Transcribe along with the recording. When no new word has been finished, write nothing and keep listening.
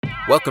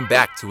Welcome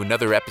back to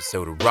another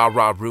episode of Rah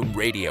Rah Room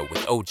Radio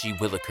with OG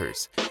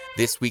Willikers.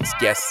 This week's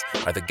guests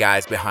are the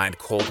guys behind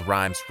Cold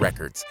Rhymes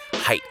Records,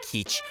 Height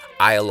Keech,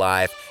 I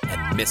Alive,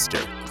 and Mister,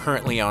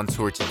 currently on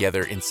tour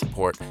together in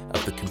support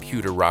of the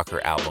Computer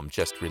Rocker album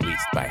just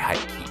released by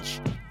Height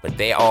Keech. But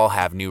they all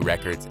have new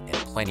records and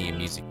plenty of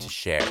music to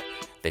share.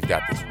 They've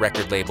got this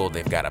record label,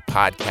 they've got a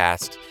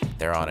podcast,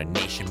 they're on a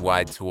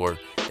nationwide tour,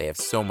 they have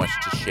so much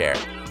to share.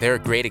 They're a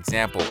great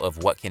example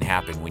of what can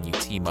happen when you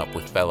team up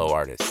with fellow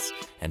artists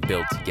and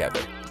build together.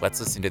 Let's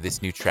listen to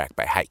this new track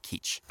by Height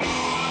Keech.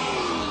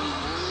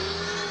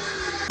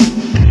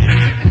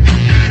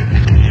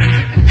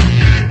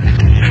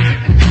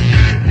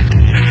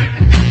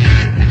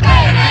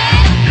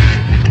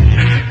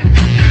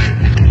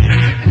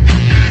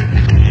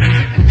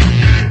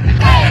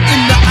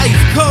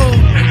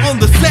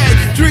 The sad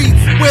streets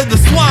where the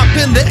swamp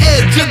and the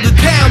edge of the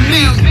town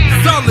meet.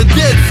 Saw the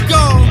dead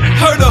skull,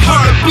 heard a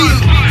heartbeat.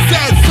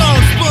 Sad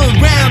song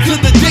spun round to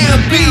the damn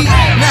beat.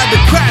 Now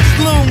the crash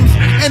looms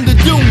and the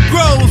doom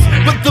grows,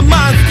 but the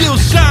mind still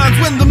shines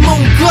when the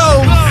moon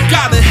glows.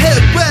 Gotta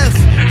head west,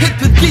 hit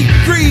the deep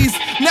freeze.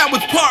 Now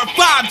it's part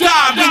 5,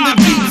 dive in the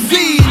deep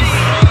seas.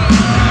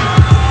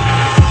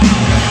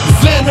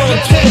 Zen on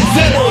 10,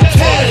 Zen on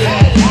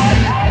 10.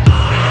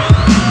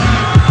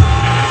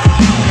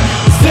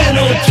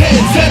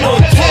 Zen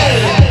on 10.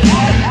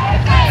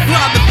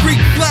 Fly the freak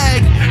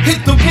flag,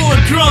 hit the war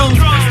drums.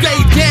 Stay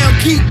down,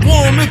 keep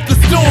warm if the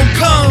storm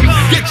comes.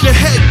 Get your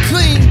head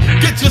clean,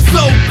 get your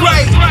soul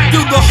bright. Do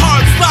the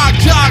hard slog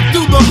jog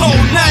through the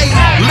whole night.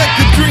 Let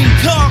the dream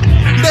talk,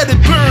 let it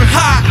burn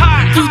hot.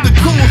 Do the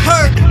cool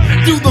hurt,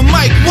 do the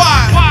mic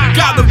wide.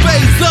 Gotta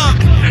raise up,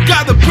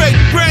 gotta break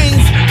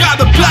brains.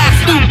 Gotta blast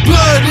new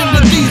blood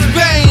into these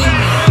veins.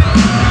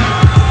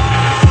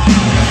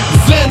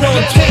 Zen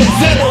on 10,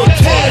 Zen on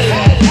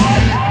 10.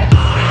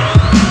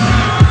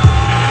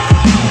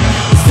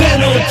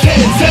 Zen on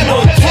 10, Zen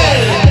on 10.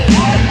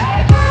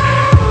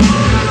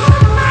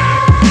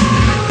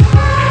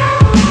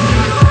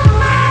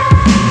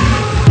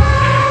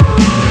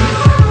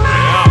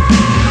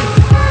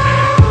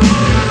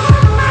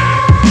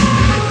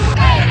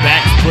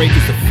 Break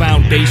is the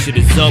foundation,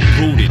 it's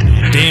uprooted.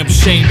 Damn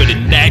shame, but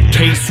in that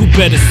case, who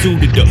better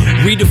suited to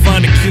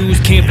redefine the cues,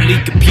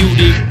 carefully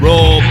computed.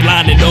 Raw,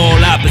 blinding all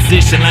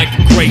opposition like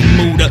a great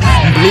mooder.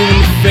 Blue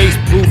in the face,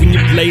 proving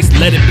your place,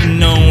 let it be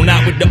known.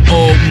 Out with the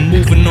old,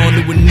 moving on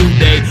to a new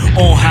day.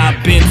 On high,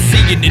 been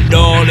seeing it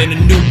all in a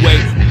new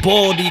way.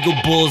 Bald eagle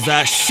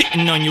bullseye,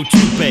 shitting on your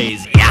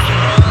toupees. Yeah.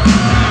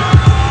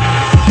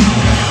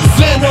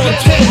 Zen on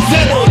 10,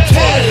 Zen on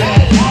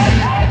 10.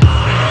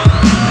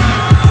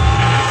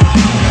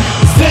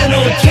 Zen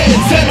on 10,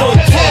 Zen on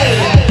 10.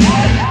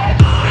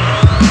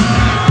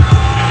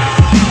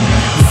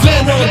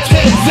 Zen on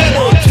 10, Zen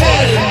on 10.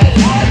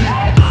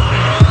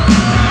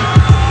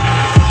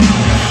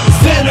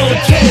 Zen on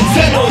 10,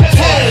 Zen on 10.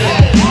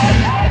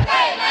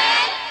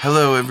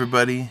 Hello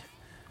everybody.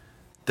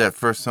 That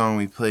first song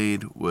we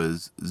played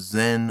was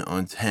Zen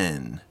on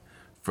 10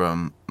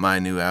 from my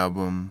new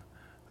album.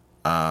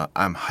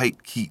 I'm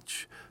Height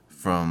Keech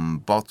from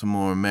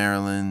Baltimore,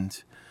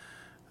 Maryland.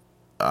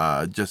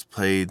 Just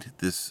played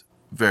this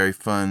very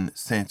fun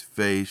Santa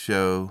Fe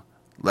show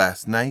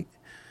last night.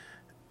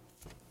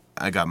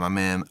 I got my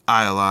man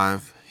I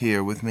Alive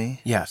here with me.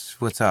 Yes,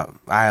 what's up?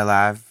 I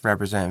Alive,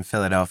 representing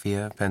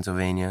Philadelphia,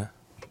 Pennsylvania,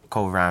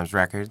 Cold Rhymes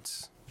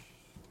Records.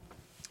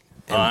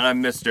 And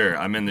I'm Mister.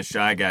 I'm in the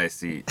Shy Guy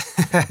seat.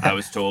 I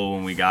was told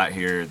when we got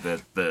here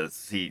that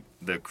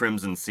the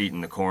crimson seat in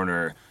the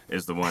corner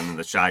is the one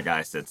the Shy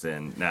Guy sits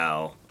in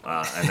now,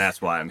 and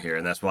that's why I'm here,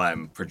 and that's why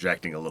I'm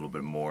projecting a little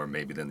bit more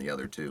maybe than the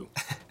other two.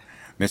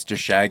 Mr.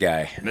 Shy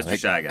Guy. Mr.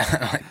 Shy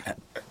Guy.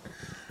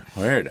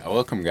 Word.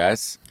 Welcome,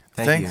 guys.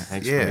 Thank you.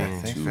 Thanks for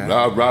being here. To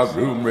Rah Rah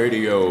Room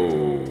Radio.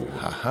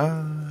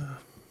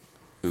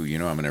 Ooh, you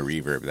know I'm going to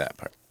reverb that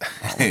part.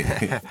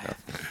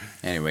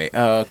 Anyway,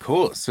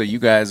 cool. So you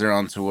guys are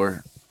on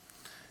tour.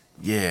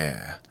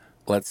 Yeah.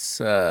 Let's,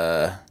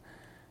 tell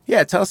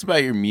us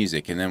about your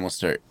music, and then we'll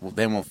start.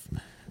 We'll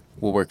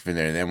work from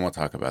there, and then we'll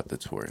talk about the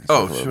tour. And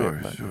Oh, stuff a little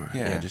bit, sure.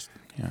 Yeah, just,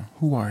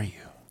 who are you?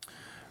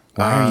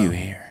 Why are you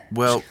here?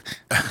 Well,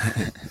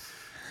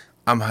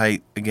 I'm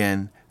Height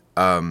again.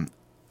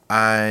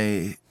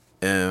 I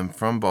am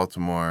from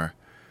Baltimore.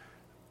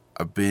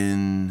 I've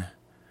been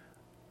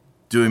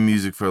doing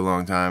music for a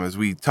long time. As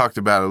we talked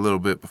about a little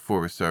bit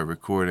before we started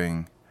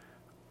recording,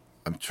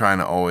 I'm trying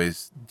to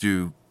always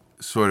do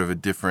sort of a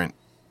different,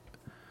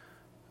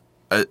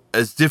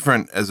 as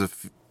different as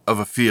of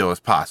a feel as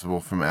possible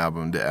from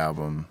album to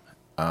album.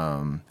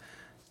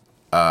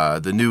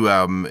 The new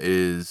album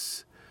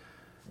is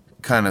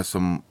kind of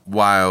some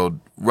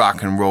wild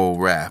rock and roll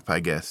rap, I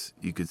guess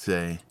you could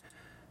say.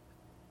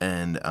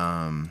 And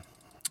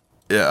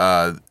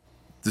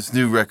this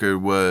new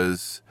record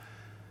was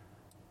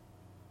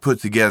put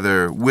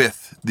together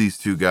with these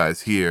two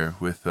guys here,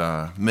 with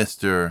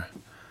Mister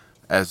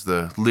as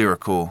the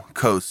lyrical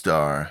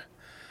co-star.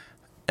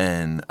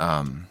 And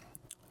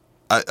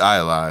I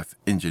Alive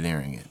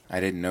engineering it. I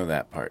didn't know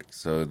that part.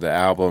 So the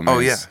album Oh,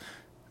 is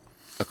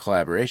a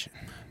collaboration.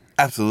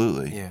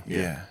 Absolutely.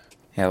 Yeah.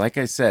 Yeah, like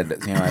I said,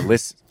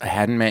 I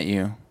hadn't met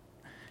you,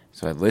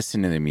 so I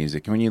listened to the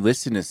music. And when you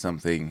listen to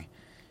something,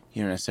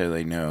 you don't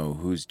necessarily know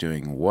who's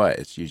doing what.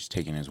 It's you just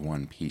taking as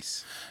one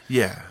piece.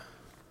 Yeah.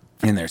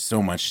 And there's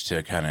so much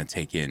to kind of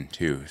take in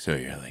too. So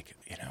you're like,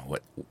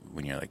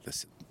 when you're like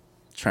this,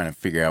 trying to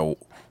figure out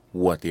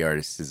what the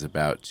artist is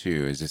about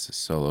too. Is this a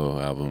solo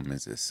album?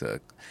 Is this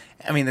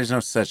there's no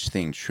such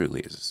thing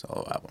truly as a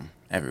solo album.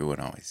 Everyone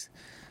always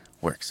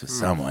works with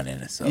someone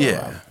in a solo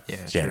album.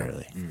 Yeah,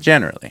 Generally.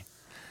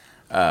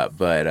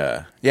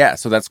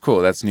 So that's cool.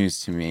 That's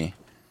news to me.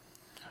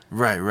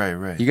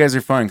 Right. You guys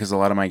are fun because a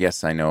lot of my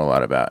guests I know a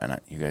lot about, and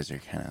you guys are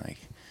kind of like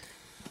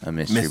a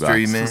mystery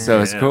box. man.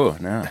 So it's cool.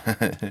 No.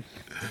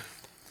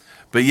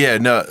 But yeah,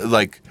 no,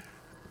 like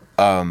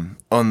on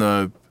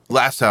the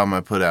last album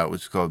I put out,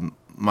 which is called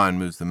Mind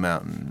Moves the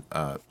Mountain,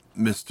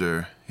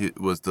 Mr.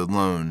 was the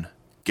lone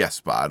guest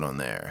spot on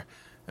there.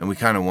 And we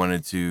kind of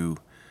wanted to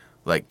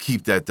like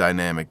keep that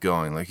dynamic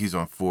going. Like he's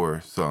on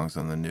 4 songs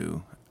on the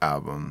new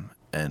album.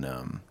 And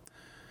I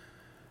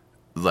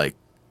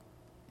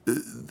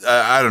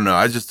don't know.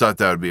 I just thought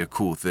that would be a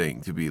cool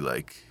thing to be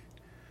like,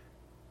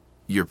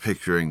 you're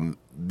picturing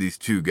these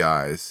 2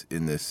 guys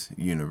in this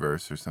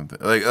universe or something.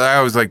 Like I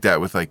always like that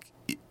with like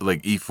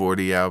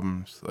E40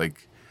 albums.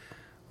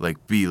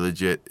 Like Be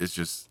Legit is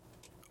just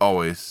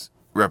always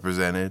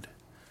represented.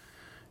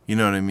 You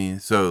know what I mean?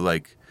 So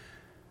like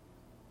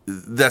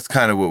that's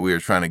kind of what we were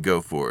trying to go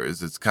for.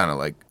 Is it's kind of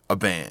like a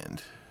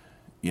band,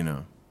 you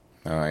know?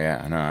 Oh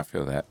yeah, no, I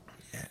feel that.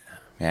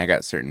 Yeah, I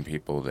got certain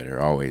people that are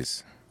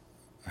always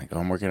like, oh,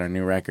 I'm working on a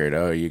new record.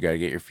 Oh, you got to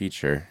get your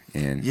feature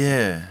in.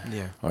 Yeah.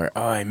 Or,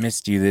 oh, I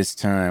missed you this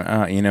time.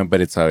 Oh,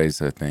 but it's always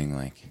a thing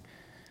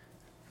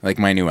like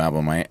my new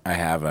album, I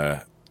have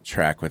a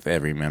track with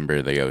every member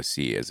of the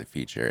OC as a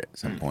feature at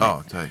some point.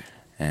 Oh, tight.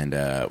 And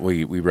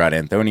we brought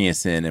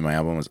Anthonius in, and my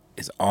album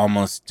is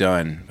almost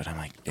done. But I'm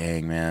like,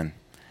 dang, man.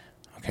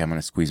 Okay, I'm going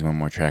to squeeze one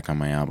more track on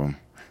my album.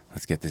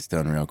 Let's get this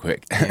done real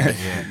quick.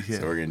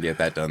 So we're going to get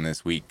that done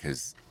this week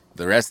because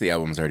the rest of the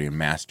album's already in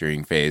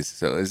mastering phase.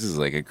 So this is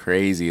like a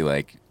crazy,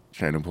 like,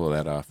 trying to pull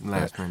that off.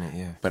 Last minute,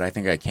 yeah. But I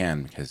think I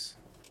can because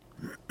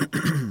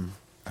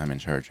I'm in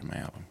charge of my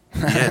album.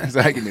 So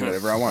I can do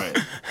whatever I want.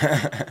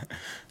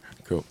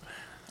 Cool.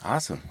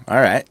 Awesome.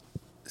 All right.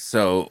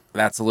 So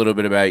that's a little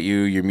bit about you,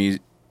 your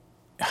music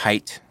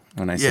height,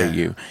 when I say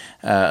you.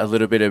 A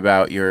little bit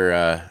about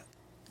your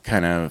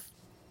kind of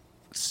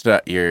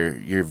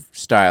your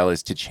style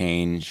is to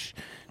change,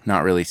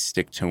 not really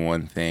stick to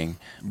one thing.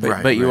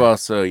 But you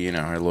also,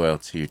 are loyal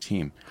to your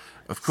team.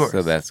 Of course.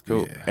 So that's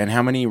cool. Yeah. And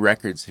how many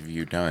records have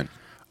you done?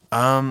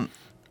 I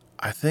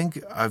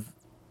think I've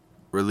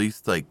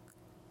released like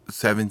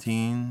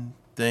 17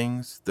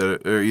 things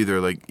that are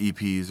either like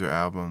EPs or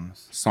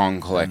albums.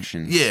 Song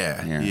collections.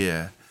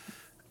 Yeah.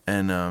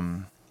 And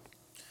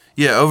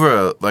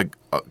over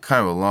a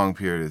kind of a long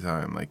period of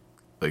time, like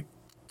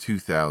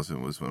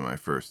 2000 was when my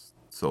first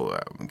solo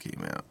album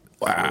came out.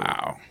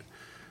 Wow.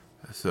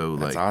 So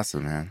that's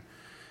awesome, man.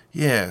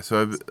 Yeah,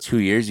 so 2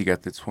 years, you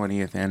got the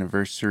 20th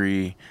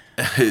anniversary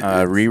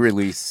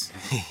re-release.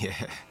 Yeah.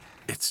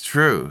 It's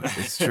true.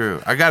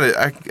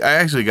 I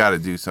actually got to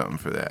do something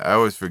for that. I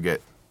always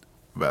forget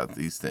about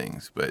these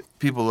things, but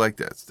people like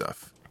that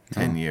stuff.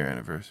 10-year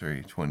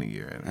anniversary,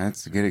 20-year anniversary.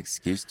 That's a good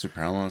excuse to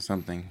promo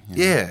something.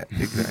 Yeah,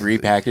 exactly.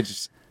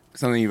 Repackage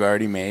something you've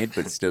already made,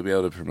 but still be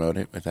able to promote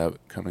it without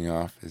coming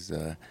off as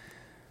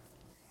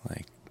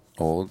like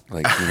old,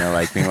 like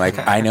being like,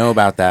 I know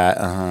about that,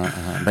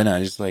 but no,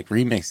 just like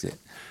remix it,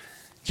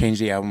 change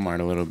the album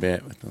art a little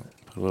bit,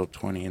 put a little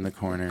 20 in the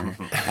corner,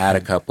 add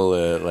a couple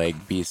of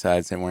like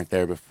B-sides that weren't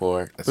there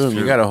before. Boom,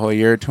 you got a whole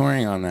year of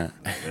touring on that.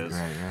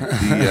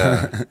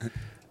 Right.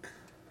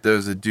 There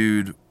was a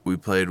dude we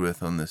played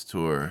with on this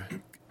tour,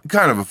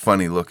 kind of a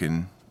funny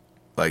looking,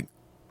 like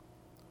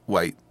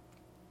white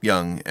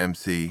young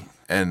MC,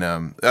 and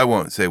I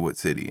won't say what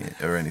city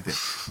or anything,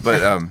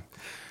 but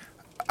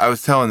I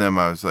was telling them,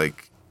 I was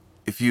like,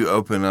 if you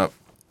open up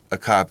a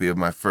copy of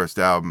my first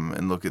album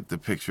and look at the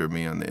picture of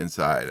me on the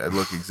inside, I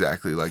look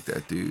exactly like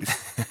that dude.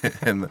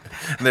 And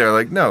they were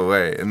like, no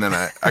way. And then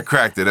I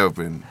cracked it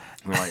open.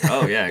 I'm like,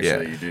 oh yeah,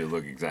 actually you do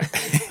look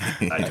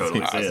exactly. I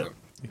totally see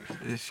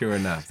it. Sure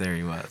enough, there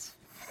he was.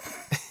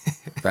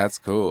 That's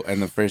cool.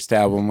 And the first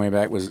album way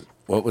back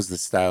what was the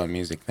style of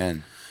music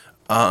then?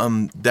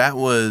 That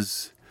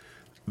was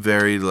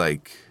very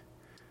like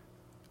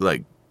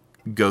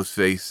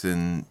Ghostface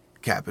and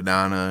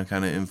Capadonna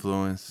kind of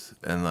influence,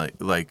 and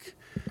like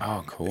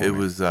oh cool. It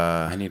was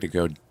I need to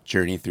go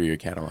journey through your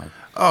catalog.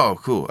 Oh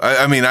cool.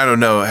 I mean, I don't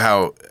know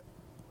how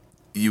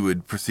you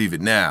would perceive it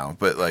now,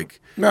 but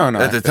like no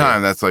at the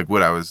time that's like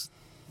what I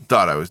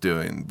thought I was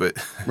doing, but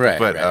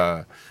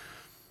right.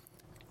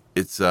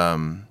 It's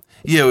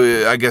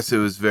I guess it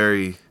was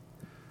very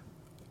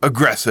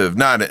aggressive,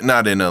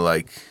 not in a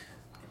like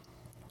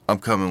I'm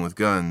coming with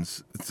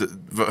guns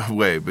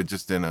way, but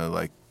just in a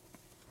like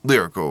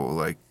lyrical,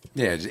 like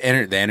Yeah, just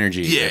the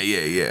energy.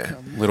 yeah.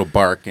 Little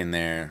bark in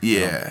there.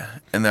 Yeah,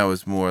 and that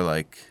was more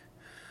like,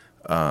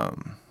 I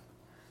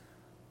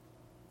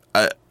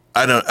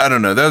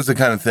don't know. That was the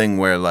kind of thing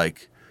where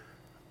like,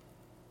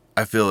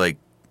 I feel like,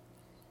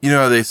 you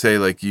know, how they say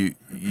like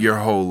your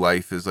whole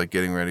life is like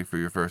getting ready for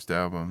your first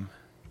album.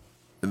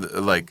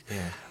 Like,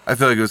 I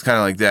feel like it was kind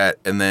of like that,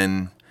 and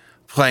then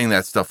playing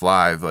that stuff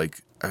live.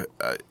 Like,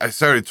 I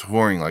started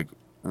touring like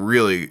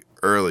really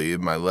early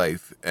in my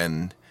life,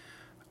 and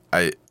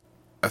I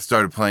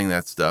started playing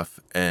that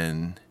stuff,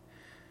 and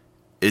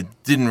it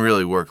didn't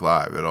really work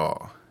live at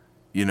all.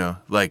 You know,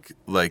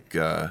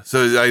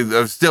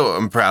 so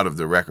I'm proud of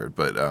the record,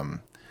 but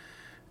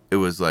it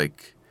was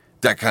like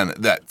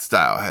that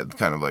style had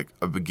kind of like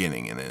a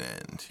beginning and an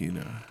end, you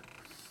know,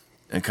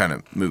 and kind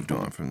of moved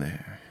on from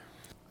there.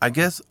 I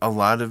guess a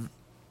lot of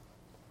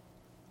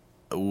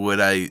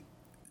what I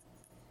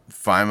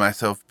find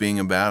myself being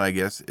about, I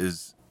guess,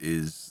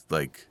 is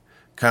like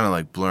kind of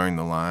like blurring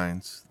the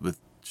lines with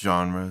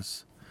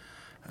genres,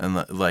 and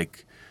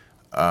like,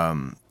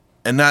 and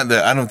not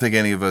that I don't think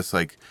any of us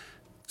like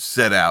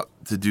set out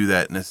to do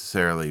that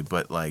necessarily,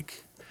 but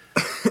like,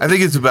 I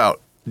think it's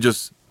about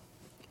just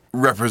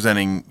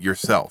representing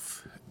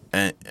yourself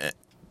and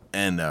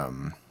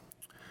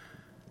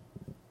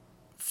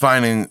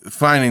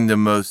finding the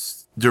most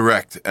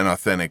direct and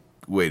authentic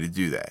way to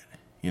do that,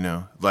 you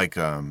know, like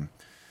I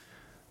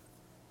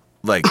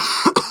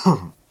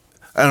don't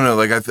know,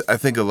 like I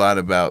think a lot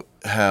about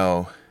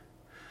how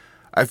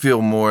I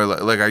feel more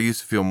like I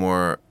used to feel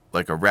more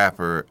like a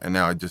rapper, and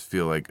now I just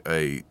feel like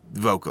a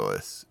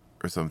vocalist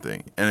or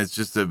something, and it's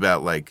just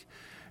about like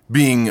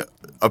being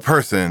a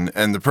person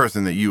and the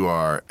person that you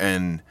are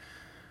and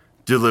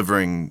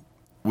delivering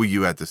what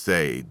you have to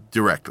say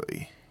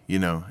directly, you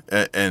know,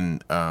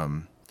 and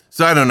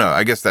so I don't know,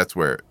 I guess that's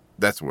where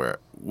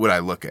what I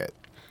look at.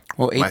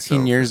 Well, 18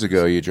 myself. years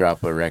ago, you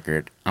drop a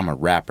record. I'm a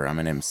rapper. I'm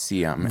an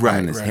MC. I'm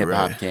in this hip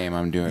hop game.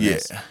 I'm doing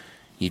this.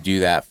 You do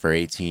that for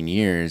 18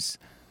 years.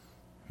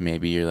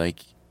 Maybe you're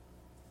like,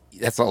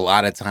 that's a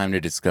lot of time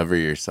to discover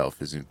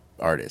yourself as an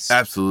artist.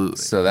 Absolutely.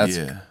 So that's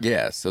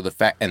So the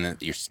fact, and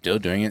that you're still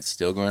doing it,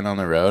 still going on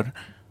the road,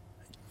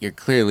 you're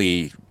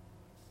clearly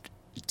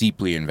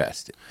deeply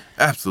invested.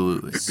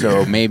 Absolutely.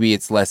 So maybe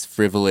it's less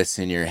frivolous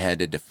in your head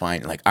to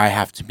define, like, I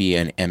have to be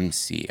an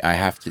MC. I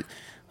have to,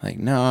 like,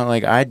 no,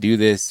 like, I do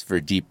this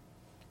for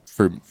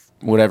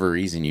whatever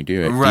reason you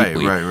do it.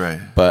 Deeply. Right.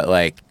 But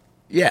like,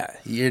 yeah,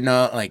 you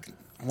know, like,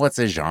 what's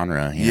a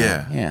genre? You know?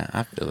 Yeah. Yeah,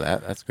 I feel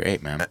that. That's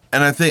great, man.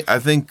 And I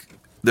think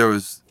there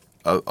was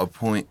a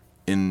point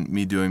in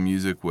me doing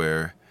music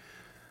where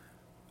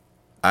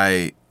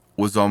I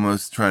was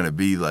almost trying to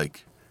be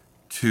like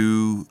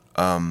too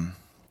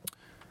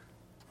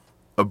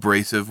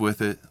abrasive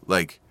with it,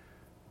 like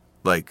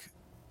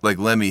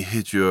let me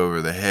hit you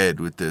over the head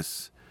with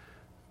this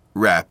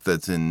rap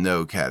that's in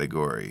no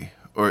category,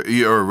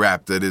 or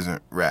rap that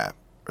isn't rap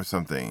or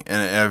something,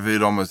 and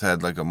it almost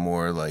had like a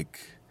more like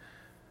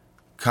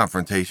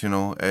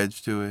confrontational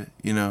edge to it,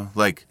 you know,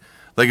 like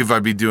if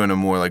I'd be doing a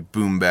more like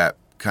boom bap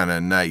kind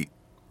of night,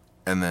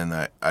 and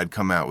then I'd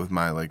come out with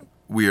my like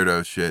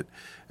weirdo shit,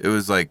 it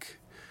was like,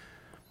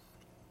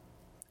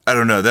 I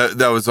don't know,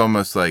 that was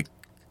almost like,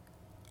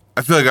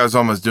 I feel like I was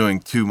almost doing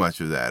too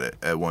much of that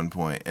at one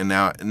point, and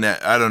now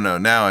I don't know,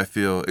 now I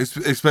feel,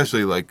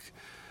 especially like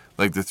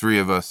the three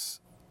of us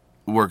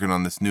working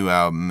on this new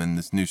album and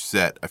this new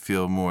set, I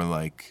feel more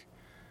like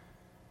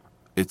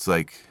it's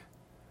like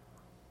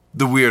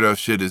the weirdo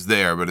shit is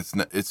there, but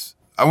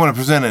I want to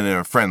present it in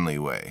a friendly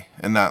way,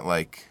 and not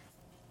like,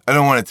 I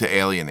don't want it to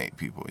alienate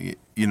people.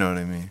 You know what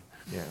I mean?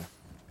 Yeah.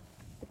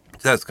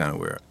 So that's kind of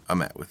where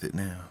I'm at with it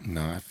now.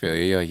 No, I feel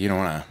you. Like, you don't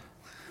want to.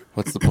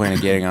 What's the point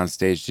of getting on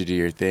stage to do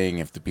your thing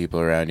if the people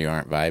around you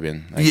aren't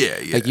vibing? Like,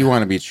 Yeah. Like, you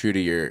want to be true to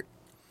your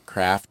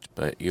craft,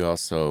 but you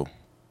also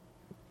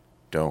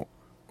don't.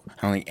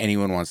 I don't think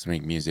anyone wants to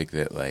make music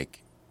that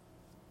like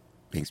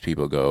makes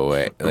people go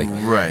away. Like,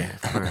 Right.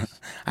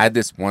 I had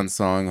this one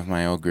song with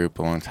my old group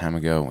a long time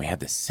ago, and we had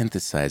this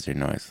synthesizer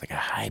noise, like a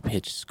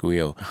high-pitched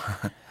squeal.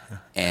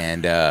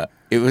 And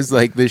it was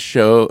like this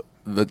show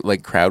looked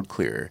like Crowd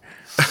Clearer.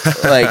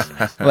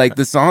 like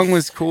the song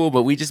was cool,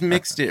 but we just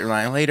mixed it.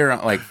 Like, later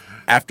on, like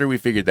after we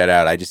figured that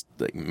out, I just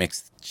like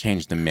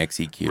changed the mix,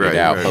 EQ'd it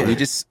out. But we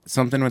just,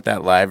 something with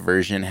that live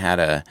version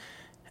had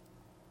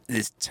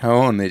this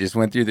tone that just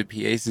went through the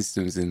PA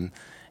systems, and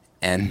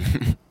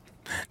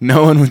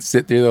no one would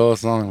sit through the whole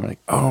song. We're like,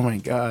 oh my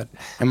God.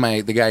 And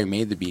the guy who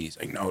made the beat, he's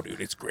like, no,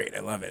 dude, it's great. I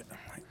love it. I'm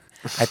like,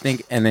 I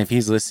think, and if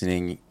he's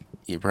listening,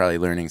 you're probably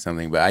learning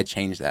something, but I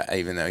changed that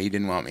even though he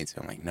didn't want me to.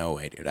 I'm like, no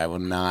way, dude, I will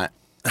not.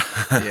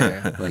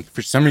 Yeah. Like,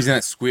 for some reason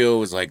that squeal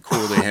was like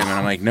cool to him, and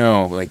I'm like,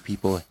 no, like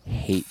people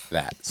hate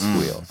that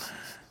squeal.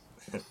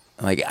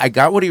 Like, I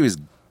got what he was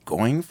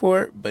going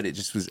for, but it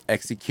just was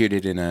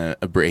executed in a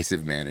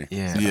abrasive manner.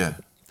 Yeah. Yeah.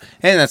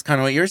 And that's kind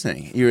of what you're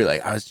saying. You were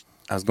like, I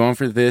was going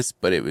for this,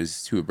 but it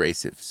was too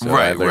abrasive. So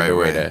I learned a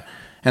way to.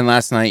 And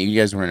last night you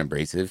guys weren't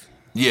abrasive.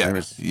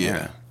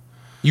 Yeah.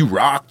 You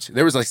rocked.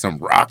 There was like some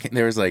rock.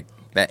 There was like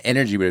that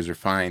energy was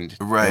refined.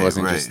 Right, It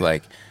wasn't right. just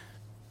like,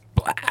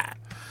 blah.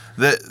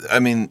 I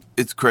mean,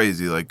 it's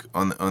crazy. Like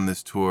on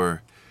this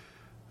tour,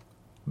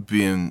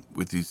 being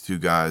with these two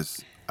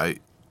guys, I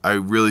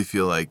really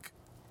feel like,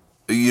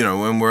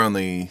 when we're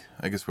only,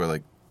 I guess we're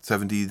like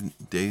 70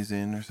 days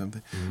in or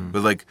something,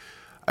 but like,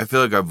 I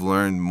feel like I've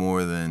learned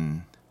more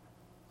than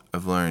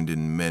I've learned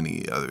in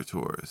many other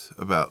tours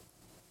about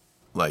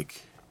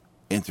like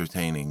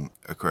entertaining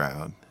a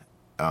crowd.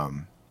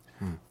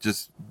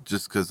 Just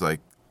because like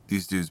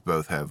these dudes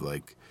both have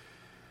like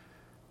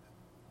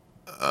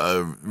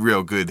a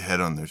real good head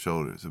on their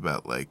shoulders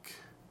about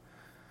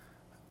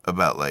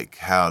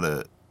how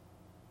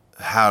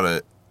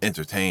to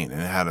entertain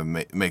and how to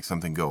make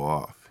something go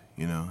off,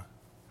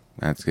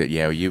 That's good.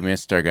 Yeah, you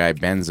missed our guy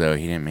Benzo.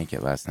 He didn't make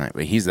it last night,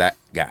 but he's that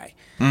guy.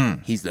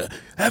 He's the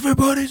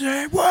everybody's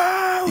say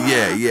wow.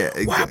 Yeah,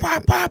 exactly.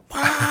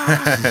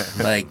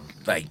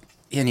 like,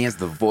 and he has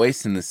the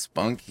voice and the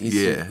spunk.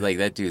 Yeah. Like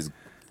that dude's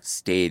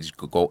stage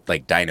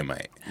like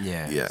dynamite.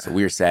 Yeah. So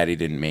we were sad he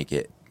didn't make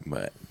it,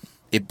 but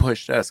it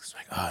pushed us because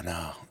like, oh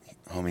no,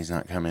 homie's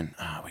not coming.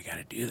 Oh, we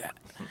gotta do that.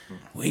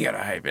 We gotta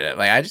hype it up.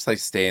 Like I just like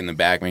stay in the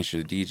back, make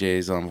sure the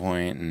DJ's on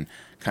point, and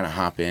kind of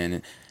hop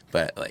in.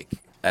 But like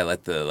I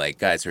let the like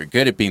guys who are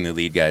good at being the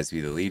lead guys be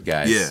the lead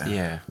guys. Yeah.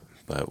 Yeah.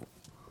 But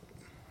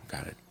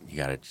you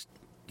gotta just,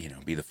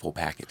 be the full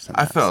package. I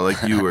Sometimes. felt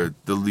like you were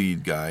the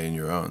lead guy in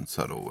your own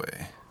subtle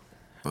way.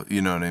 But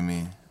you know what I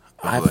mean?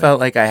 I felt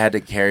like I had to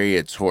carry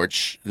a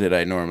torch that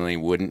I normally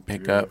wouldn't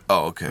pick up.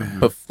 Oh, okay.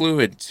 But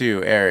Fluid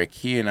too, Eric,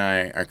 he and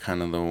I are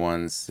kind of the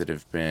ones that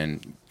have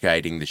been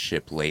guiding the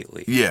ship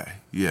lately. Yeah.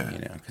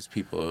 Because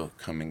people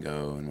come and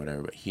go and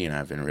whatever, but he and I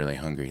have been really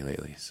hungry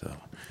lately. So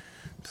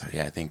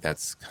yeah, I think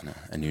that's kind of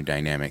a new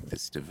dynamic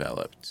that's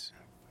developed.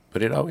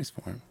 But it always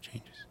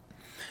changes.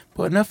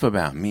 But enough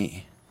about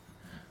me.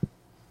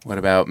 What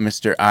about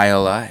Mr. I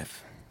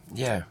Alive?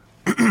 Yeah.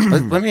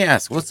 let me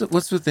ask, what's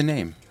with the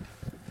name?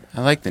 I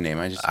like the name.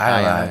 I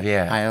Alive,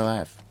 yeah. I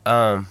Alive.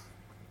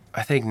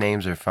 I think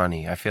names are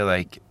funny. I feel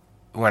like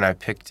when I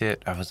picked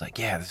it, I was like,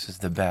 yeah, this is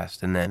the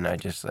best. And then I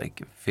just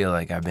like feel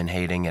like I've been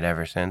hating it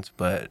ever since,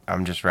 but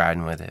I'm just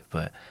riding with it.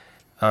 But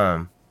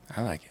I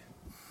like it.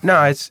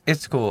 no,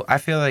 it's cool. I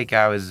feel like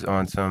I was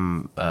on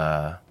some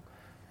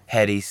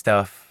heady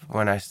stuff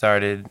when I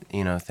started,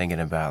 thinking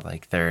about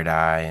like third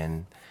eye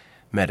and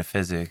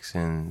metaphysics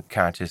and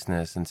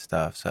consciousness and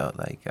stuff. So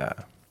like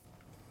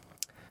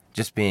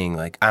just being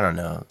like, I don't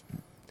know,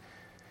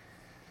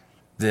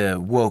 the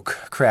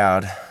woke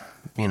crowd,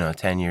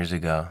 10 years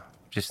ago,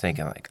 just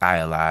thinking like I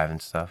Alive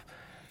and stuff,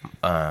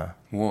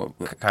 Well,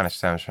 kind of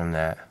stems from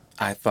that.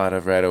 I thought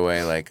of right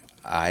away like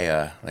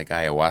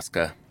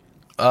ayahuasca.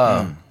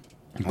 Oh,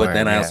 But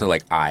then I yeah. also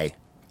like I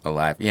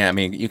Alive. Yeah, I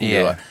mean you can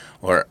Yeah. go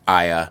or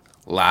I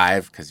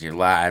live because you're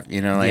live.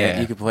 Yeah.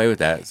 You can play with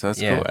that. So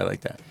that's Yeah. cool. I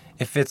like that.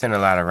 It fits in a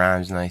lot of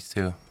rhymes nice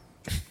too.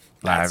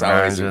 Live That's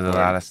always rhymes with a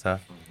important. lot of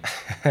stuff.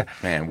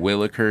 Man,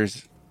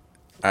 Willikers.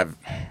 I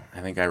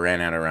think I ran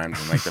out of rhymes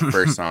in like the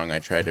first song I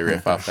tried to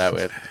riff off that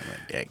with. I'm like,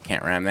 yeah, I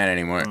can't rhyme that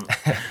anymore.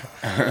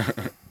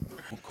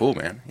 Cool,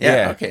 man.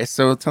 Yeah. Okay,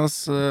 so tell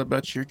us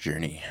about your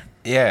journey.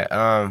 Yeah,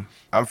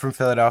 I'm from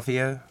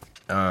Philadelphia.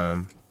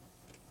 I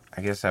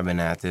guess I've been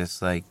at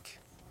this like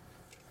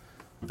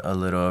a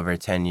little over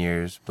 10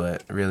 years,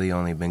 but really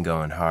only been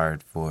going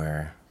hard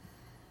for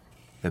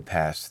the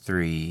past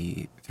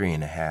three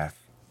and a half.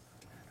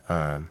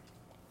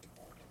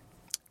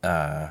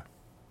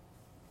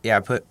 Yeah, I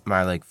put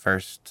my like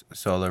first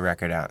solo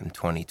record out in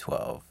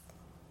 2012,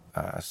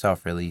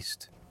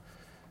 self-released,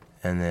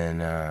 and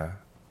then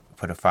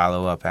put a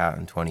follow-up out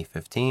in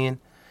 2015.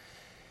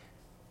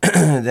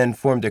 Then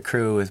formed a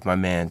crew with my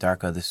man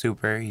Darko the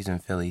Super. He's in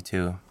Philly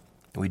too.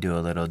 We do a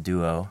little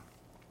duo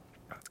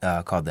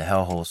called the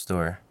Hellhole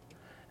Store,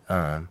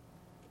 and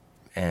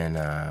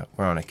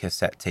we're on a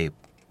cassette tape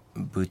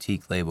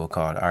boutique label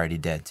called Already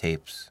Dead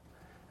Tapes.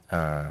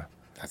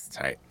 That's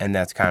tight. And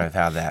that's kind of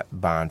how that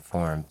bond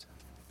formed,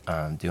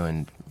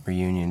 doing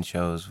reunion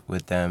shows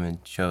with them and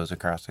shows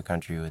across the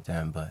country with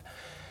them. But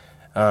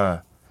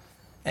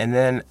and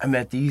then I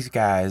met these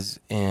guys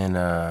in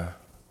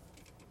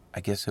I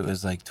guess it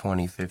was like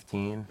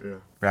 2015,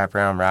 Wrap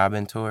Around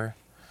Robin tour,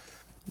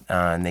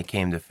 and they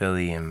came to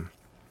Philly, and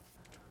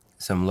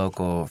some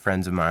local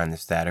friends of mine, the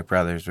Static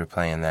Brothers, were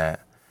playing that,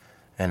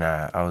 and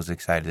I was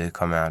excited to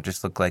come out.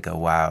 Just looked like a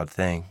wild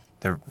thing.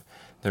 The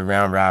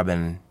round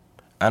robin,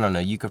 I don't know,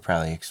 you could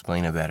probably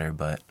explain it better,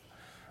 but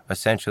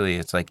essentially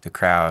it's like the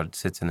crowd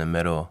sits in the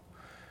middle,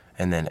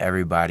 and then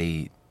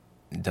everybody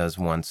does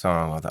one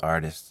song with the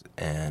artist,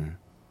 and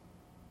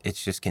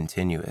it's just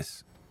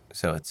continuous.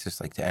 So it's just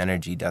like the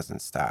energy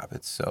doesn't stop.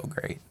 It's so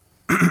great.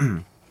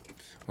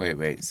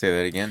 Wait, say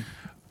that again.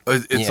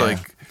 It's Yeah.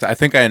 like, I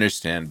think I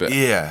understand, but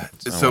yeah.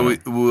 I So wanna-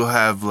 we'll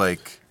have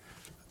like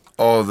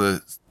all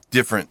the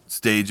different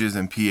stages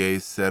and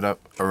PAs set up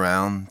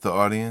around the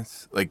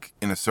audience, like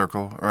in a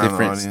circle around the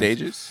different audience.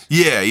 stages.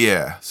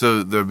 Yeah.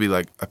 So there'll be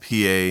like a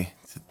PA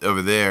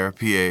over there, a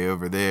PA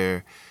over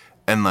there,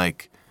 and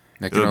like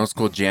Like an old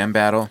school jam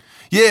battle.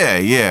 Yeah.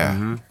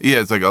 Yeah,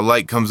 it's like a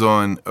light comes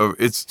on.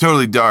 It's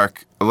totally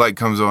dark. A light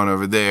comes on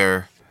over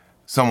there.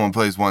 Someone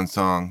plays one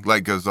song.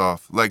 Light goes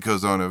off. Light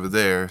goes on over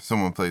there.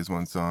 Someone plays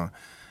one song.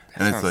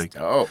 And it's like,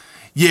 dope.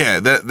 yeah,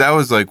 that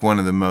was like one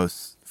of the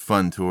most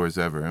fun tours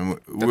ever. And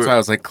That's why I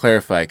was like,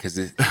 clarify, because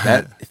if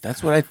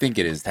that's what I think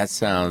it is, that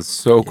sounds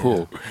so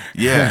cool.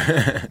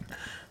 Yeah.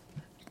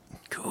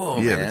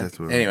 Cool, Yeah, but man. that's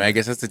what- Anyway, I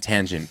guess that's a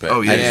tangent, but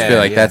Oh, yeah. I just Yeah, feel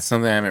like yeah. that's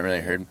something I haven't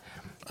really heard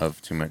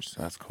of too much,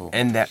 so that's cool.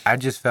 And that I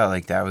just felt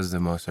like that was the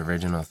most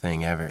original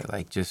thing ever.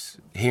 Like just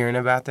hearing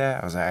about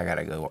that, I was like, I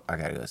gotta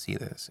go see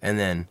this. And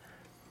then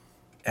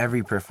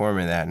every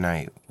performer that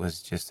night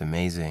was just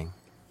amazing.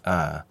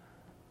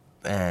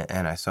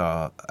 And I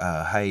saw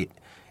Height,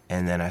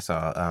 and then I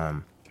saw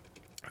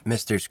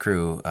Mister's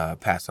crew,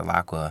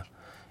 Pasalacqua,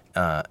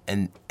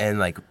 and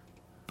like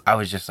I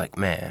was just like,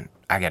 man,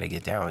 I gotta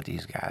get down with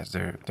these guys.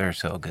 They're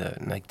so good.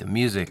 And like the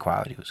music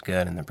quality was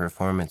good, and the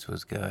performance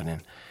was good,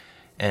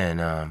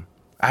 and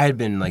I had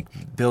been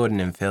like building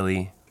in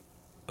Philly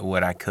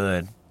what I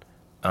could,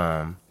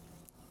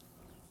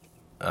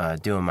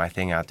 doing my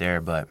thing out there,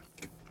 but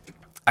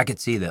I could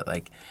see that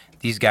like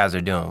these guys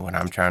are doing what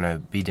I'm trying to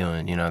be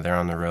doing. You know, they're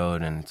on the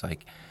road, and it's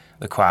like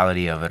the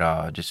quality of it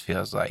all just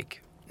feels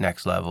like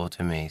next level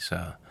to me.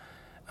 So,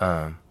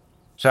 so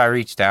I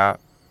reached out,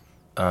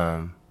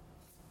 and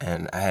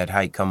I had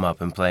Height come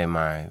up and play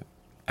my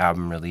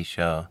album release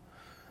show.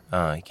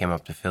 He came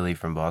up to Philly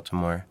from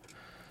Baltimore.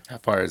 How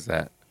far is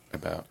that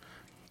about?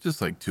 Just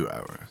like 2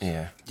 hours.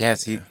 Yeah. Yeah,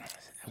 see,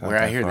 where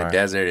I that hear in the far.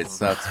 desert, it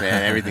sucks,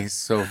 man. Everything's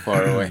so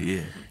far away.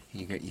 Yeah.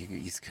 You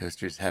East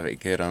Coasters have it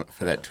good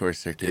for that tour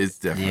circuit. It's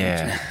definitely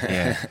Yeah,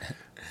 yeah.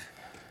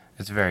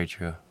 It's very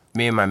true.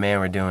 Me and my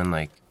man were doing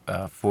like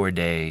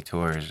 4-day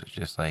tours.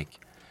 Just like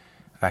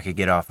if I could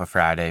get off a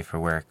Friday for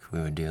work, we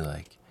would do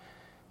like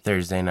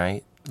Thursday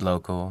night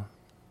local,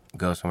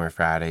 go somewhere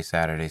Friday,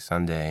 Saturday,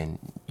 Sunday, and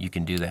you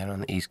can do that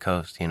on the East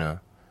Coast. You know,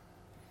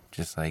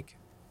 just like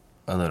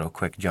a little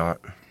quick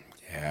jaunt.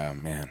 Yeah,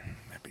 man,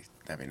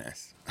 that'd be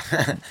nice.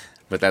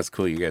 But that's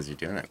cool. You guys are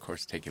doing it. Of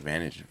course, take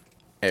advantage of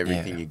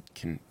everything Yeah. you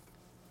can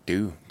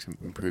do to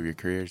improve your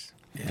careers.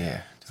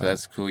 Yeah. So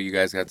that's cool. You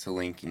guys got to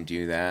link and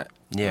do that.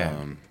 Yeah.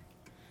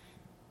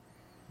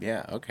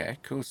 Yeah. Okay.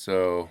 Cool.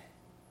 So,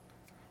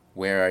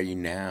 where are you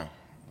now?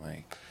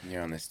 Like,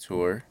 you're on this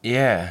tour.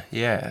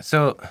 Yeah.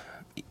 So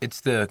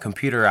it's the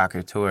Computer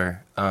Rocker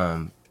tour,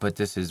 but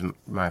this is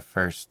my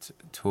first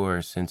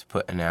tour since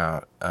putting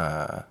out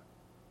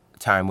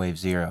Time Wave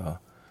Zero,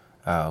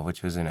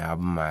 which was an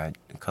album I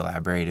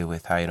collaborated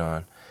with Height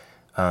on.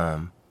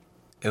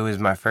 It was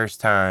my first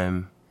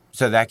time.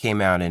 So that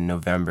came out in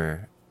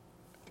November,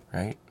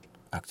 right?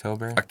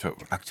 October.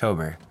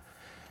 October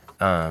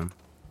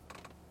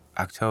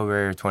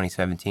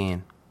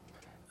 2017.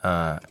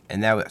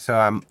 And that was,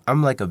 so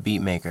I'm like a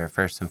beat maker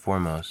first and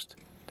foremost.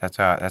 That's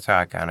how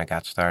I kind of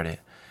got started.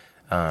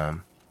 But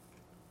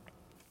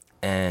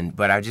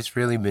I just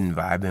really been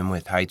vibing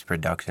with Height's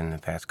production the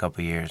past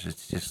couple years.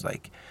 It's just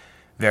like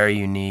very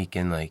unique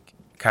and like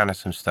kind of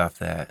some stuff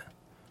that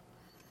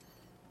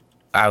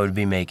I would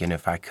be making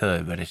if I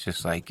could, but it's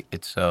just like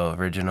it's so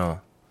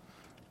original.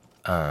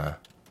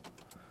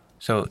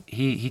 So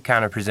he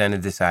kind of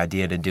presented this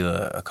idea to do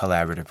a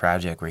collaborative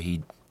project where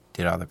he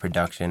did all the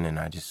production and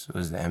I just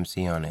was the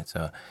MC on it.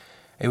 So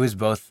it was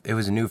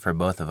new for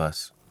both of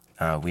us.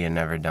 We had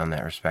never done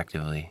that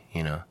respectively,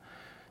 you know.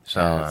 So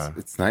Yeah,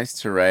 it's nice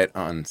to write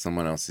on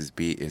someone else's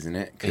beat, isn't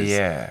it?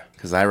 yeah.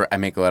 Because I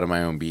make a lot of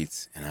my own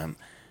beats, and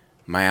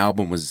my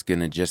album was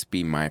gonna just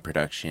be my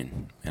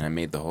production, and I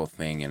made the whole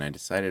thing, and I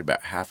decided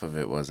about half of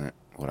it wasn't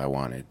what I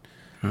wanted,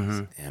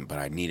 but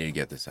I needed to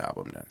get this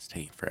album done. It's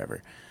taking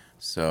forever,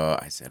 so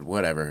I said,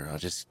 whatever.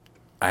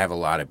 I have a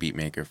lot of beat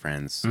maker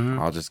friends.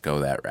 I'll just go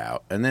that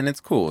route, and then it's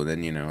cool.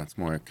 Then it's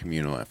more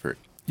communal effort.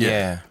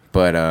 Yeah.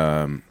 But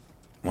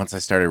once I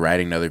started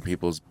writing other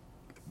people's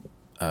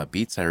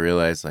beats, I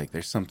realized like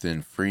there's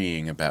something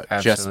freeing about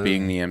just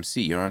being the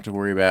MC. You don't have to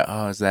worry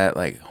about, is that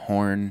like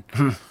horn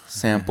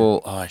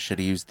sample? Oh, I should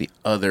have used the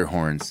other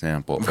horn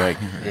sample. Like,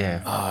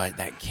 Yeah.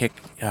 that kick,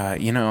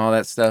 all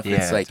that stuff. Yeah,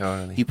 It's like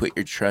totally. you put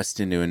your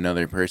trust into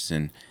another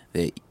person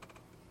that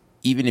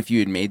even if you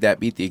had made that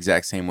beat the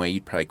exact same way,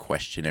 you'd probably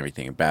question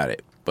everything about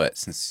it. But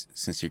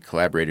since your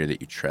collaborator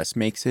that you trust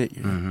makes it,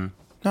 you're like,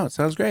 no, it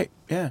sounds great.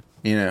 Yeah.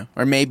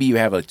 Or maybe you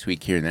have a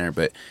tweak here and there,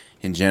 but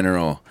in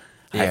general,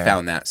 I Yeah.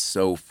 found that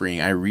so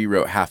freeing. I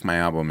rewrote half my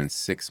album in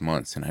 6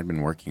 months, and I'd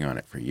been working on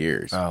it for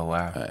years. Oh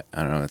wow.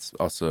 I don't know. It's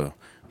also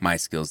my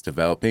skills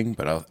developing,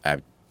 but I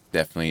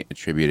definitely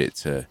attribute it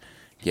to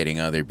getting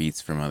other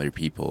beats from other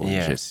people.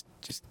 Yeah. And just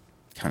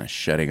kind of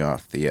shutting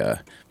off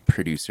the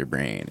producer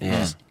brain. And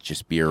Yeah.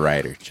 just be a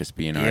writer. Just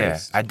be an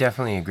artist. Yeah, I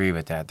definitely agree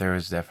with that. There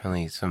was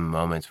definitely some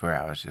moments where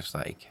I was just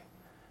like,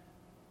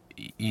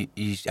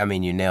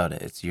 you nailed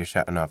it. You're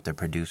shutting off the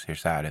producer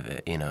side of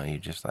it. You're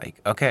just like,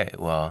 okay,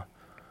 well,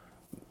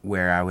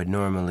 where I would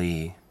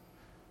normally,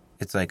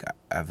 it's like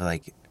I've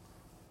like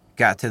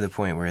got to the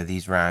point where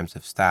these rhymes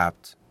have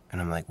stopped, and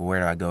I'm like, well, where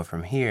do I go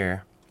from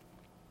here?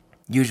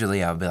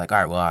 Usually I'll be like, all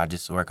right, well, I'll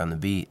just work on the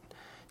beat,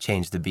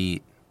 change the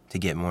beat to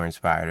get more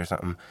inspired or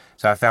something.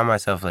 So I found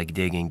myself like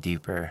digging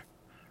deeper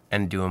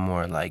and doing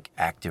more like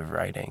active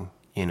writing,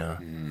 you know,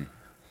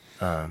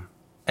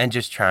 and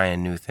just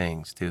trying new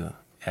things too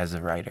as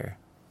a writer,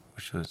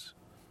 which was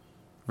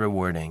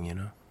rewarding, you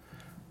know.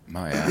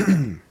 Oh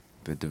yeah.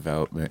 The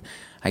development.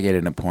 I get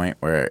in a point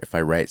where if I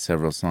write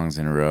several songs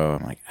in a row,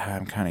 I'm like,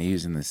 I'm kind of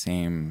using the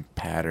same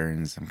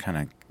patterns. I'm kind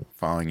of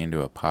falling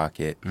into a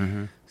pocket.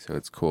 So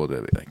it's cool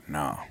to be like,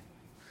 no,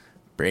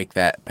 break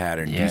that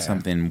pattern. Yeah. Do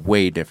something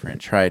way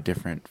different. Try a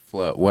different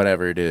flow,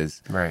 whatever it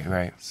is.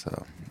 Right.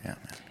 So yeah, man.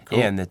 Cool.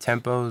 Yeah, and the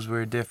tempos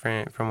were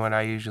different from what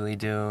I usually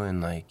do, and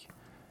like,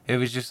 it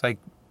was just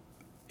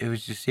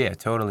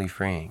totally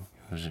freeing.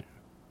 It was a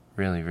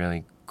really,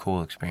 really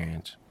cool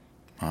experience.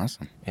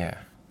 Awesome. Yeah.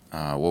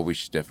 Well, we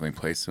should definitely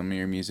play some of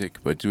your music,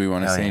 but do we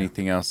want to Hell say yeah.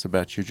 anything else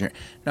about your journey?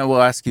 No,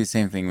 we'll ask you the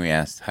same thing we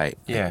asked Hype.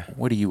 Yeah.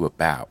 What are you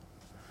about?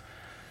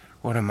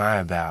 What am I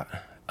about?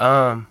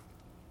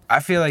 I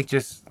feel like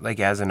just like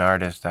as an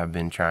artist, I've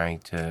been trying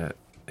to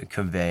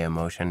convey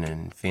emotion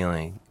and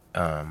feeling.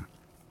 I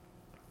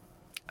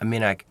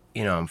mean,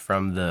 I'm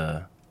from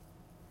the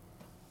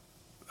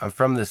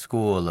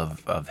school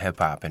of hip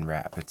hop and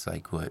rap. It's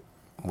like what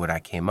I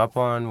came up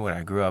on, what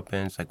I grew up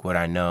in. It's like what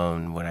I know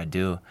and what I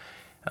do.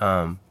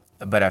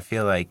 But I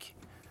feel like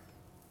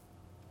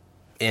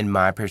in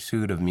my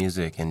pursuit of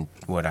music and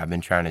what I've been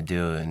trying to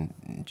do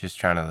and just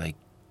trying to like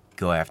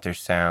go after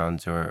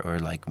sounds or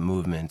like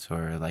movements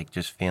or like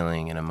just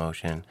feeling and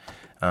emotion,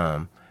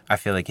 I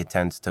feel like it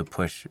tends to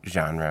push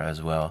genre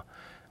as well.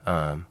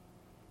 And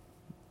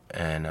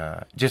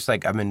just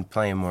like I've been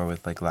playing more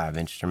with like live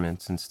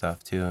instruments and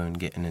stuff too and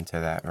getting into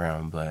that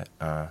realm. But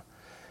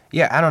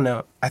yeah, I don't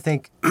know. I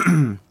think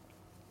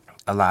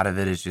a lot of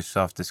it is just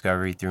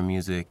self-discovery through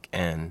music,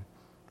 and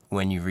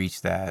when you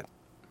reach that,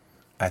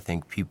 I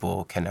think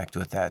people connect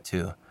with that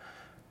too.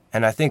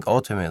 And I think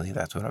ultimately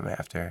that's what I'm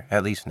after,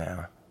 at least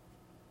now.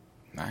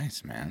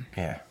 Nice, man.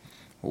 Yeah.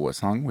 Well, what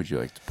song would you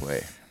like to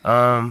play?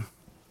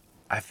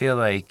 I feel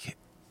like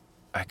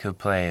I could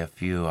play a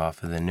few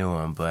off of the new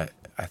one, but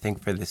I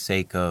think for the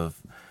sake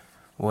of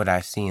what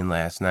I seen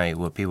last night,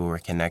 what people were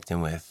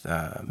connecting with,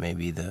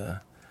 maybe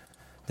the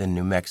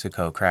New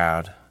Mexico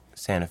crowd,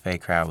 Santa Fe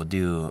crowd will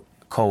do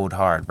Cold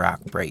Hard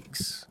Rock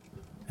Breaks.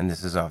 And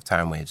this is off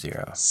Time Wave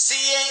Zero.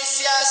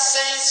 Ciencia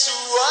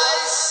sensual.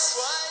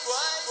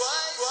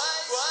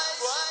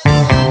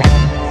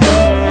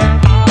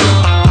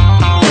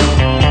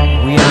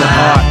 We in the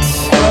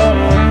arts.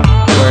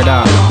 Word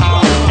up.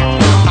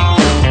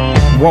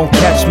 Won't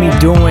catch me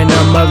doing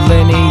a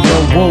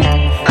millennial whoop.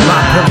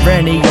 My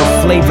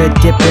perennial flavor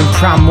dipping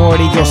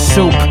primordial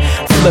soup.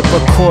 Flip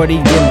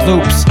accordion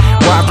loops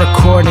while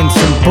recording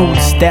some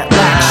boots that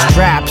lack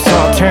straps.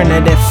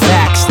 Alternative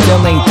facts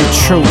still ain't the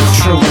truth.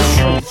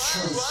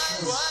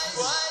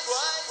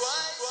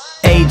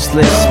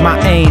 Ageless, my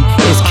aim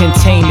is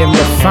contained and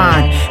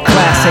refined.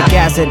 Classic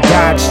as a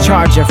Dodge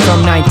Charger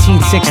from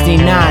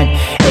 1969.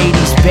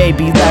 80s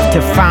baby left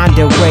to find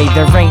a way,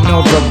 there ain't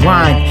no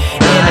rewind.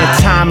 In a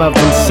time of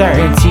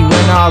uncertainty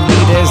when all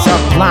leaders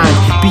are blind,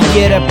 be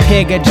it a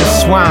pig or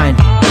just swine,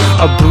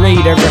 a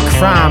breed or a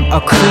crime,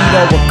 a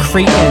credo of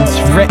cretins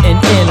written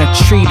in a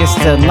treatise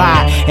to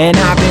lie. And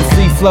I've been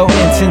free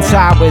floating since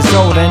I was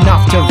old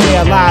enough to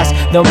realize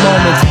the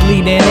moments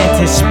bleeding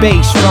into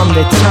space from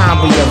the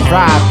time we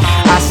arrive.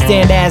 I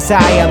stand as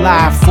I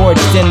alive,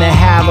 forged in the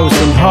hallows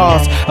and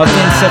halls of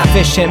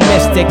insufficient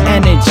mystic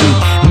energy,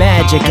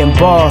 magic and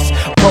balls,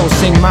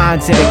 pulsing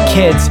minds of the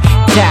kids,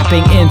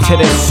 tapping into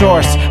the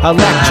source,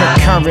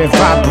 electric current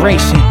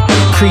vibration,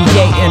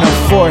 creating a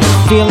force,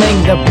 feeling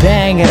the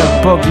bang of the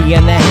boogie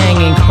and the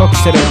hanging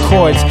hooks of the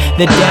chords,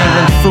 the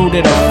dangling fruit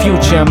of the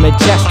future,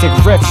 majestic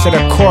riffs of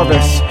the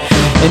chorus,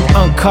 an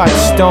uncut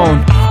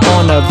stone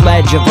on a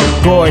ledge of a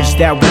gorge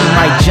that we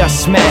might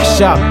just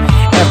smash up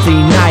every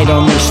night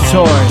on these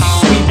tours.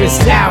 We was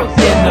out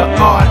in the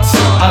arts,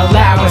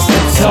 allow us to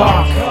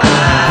talk,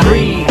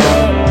 breathe,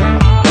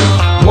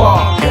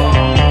 walk.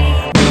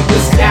 We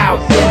was out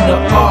in the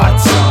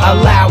arts,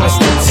 allow us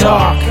to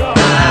talk,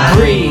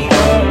 breathe,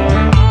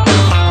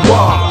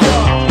 walk.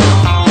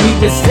 We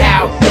was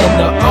out in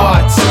the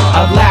arts,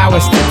 allow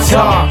us to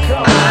talk,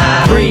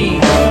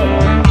 breathe,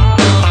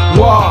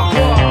 walk.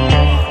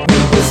 We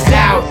was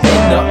out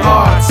in the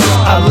arts,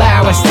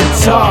 allow us to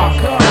talk,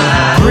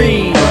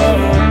 breathe,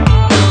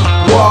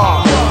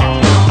 walk.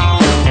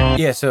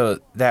 Yeah, so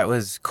that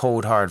was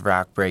Cold Hard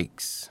Rock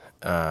Breaks,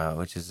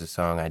 which is the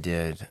song I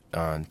did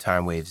on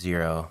Time Wave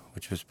Zero,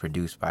 which was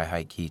produced by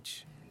Hype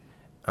Keach.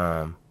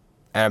 And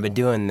I've been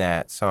doing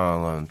that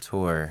song on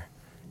tour,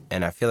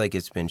 and I feel like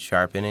it's been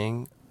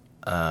sharpening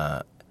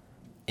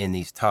in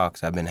these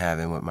talks I've been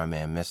having with my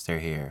man Mister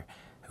here,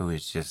 who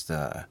is just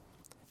a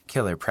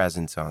killer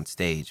presence on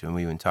stage when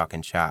we've been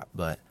talking shop,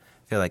 but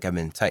I feel like I've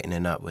been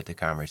tightening up with the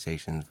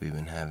conversations we've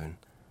been having.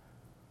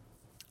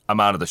 I'm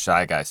out of the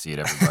Shy Guy seat,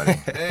 everybody.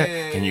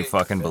 Can you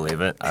fucking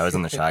believe it? I was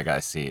in the Shy Guy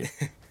seat.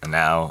 and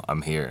now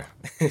I'm here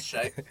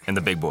in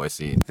the big boy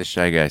seat. The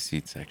Shy Guy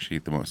seat's actually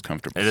the most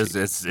comfortable. It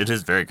is. seat. It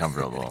is very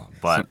comfortable.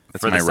 But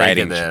That's for my the sake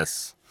riding of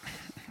this,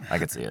 I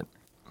can see it.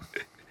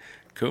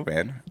 Cool,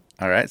 man.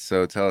 All right,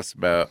 so tell us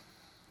about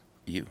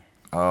you.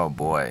 Oh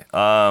boy.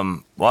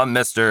 Well, I'm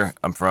Mister.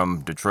 I'm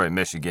from Detroit,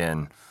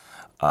 Michigan.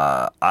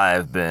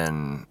 I've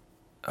been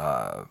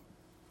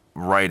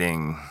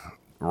writing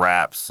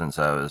rap since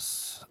I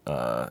was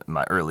in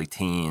my early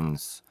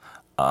teens.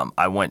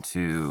 I went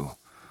to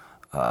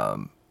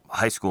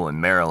high school in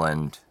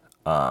Maryland.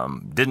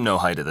 Didn't know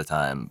Height at the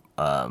time,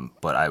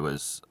 but I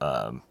was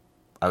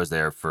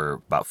there for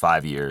about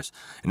 5 years,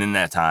 and in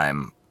that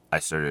time, I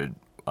started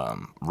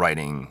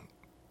writing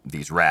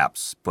these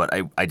raps. But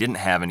I didn't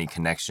have any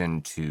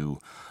connection to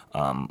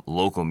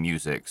local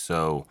music,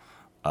 so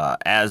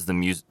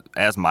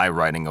as my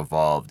writing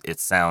evolved, it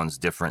sounds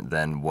different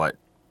than what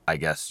I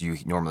guess you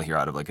normally hear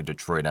out of like a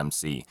Detroit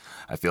MC.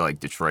 I feel like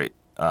Detroit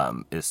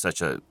is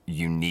such a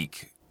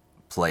unique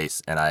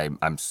place, and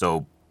I'm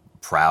so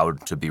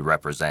proud to be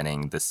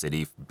representing the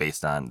city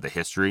based on the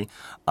history.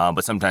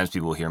 But sometimes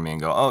people hear me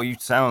and go, "Oh, you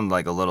sound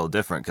like a little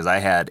different," because I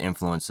had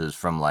influences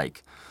from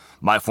like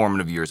my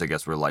formative years, I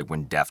guess, were like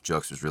when Def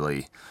Jux was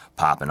really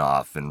popping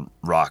off, and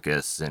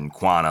Raucous and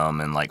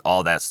Quantum, and like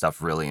all that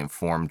stuff really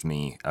informed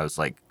me. I was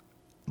like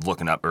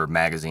looking up her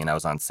magazine. I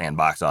was on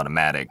Sandbox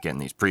Automatic getting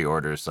these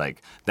pre-orders.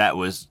 Like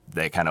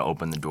they kind of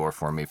opened the door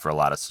for me for a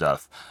lot of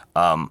stuff.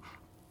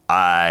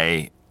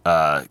 I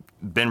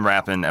been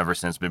rapping ever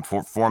since, been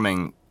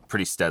performing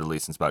pretty steadily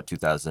since about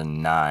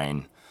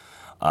 2009,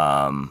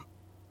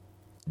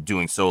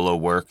 doing solo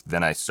work.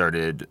 Then I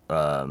started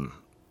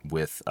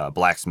with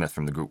Blacksmith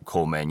from the group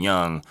Coleman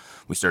Young.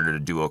 We started a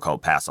duo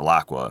called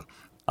Pasalacqua.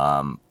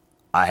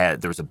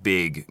 There was a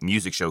big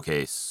music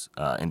showcase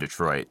in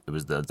Detroit. It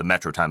was the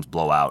Metro Times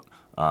Blowout.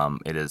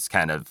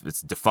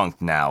 It's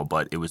defunct now,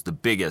 but it was the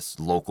biggest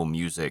local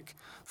music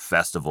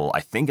festival,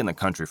 I think, in the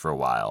country for a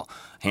while.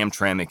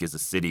 Hamtramck is a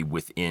city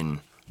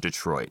within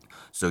Detroit.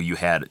 So you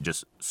had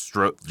just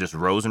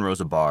rows and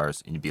rows of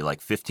bars, and you'd be like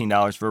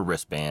 $15 for a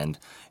wristband,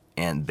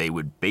 and they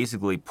would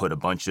basically put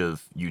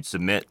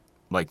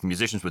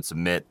musicians would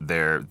submit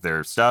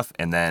their stuff,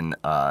 and then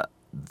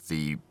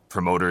the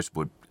promoters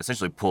would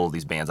essentially pull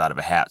these bands out of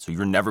a hat. So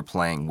you're never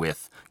playing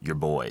with your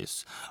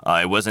boys.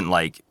 It wasn't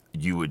like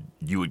you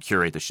would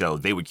curate the show;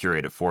 they would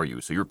curate it for you.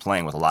 So you're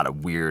playing with a lot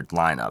of weird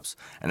lineups,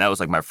 and that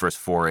was like my first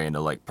foray into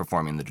like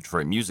performing in the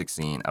Detroit music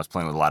scene. I was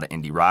playing with a lot of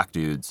indie rock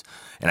dudes,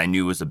 and I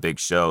knew it was a big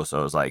show.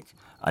 So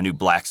I knew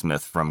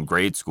Blacksmith from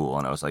grade school,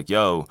 and I was like,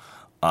 "Yo,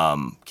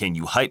 can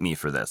you hype me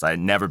for this?" I had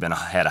never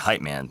had a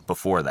hype man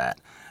before that.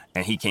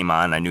 And he came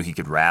on, and I knew he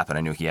could rap, and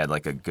I knew he had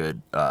like a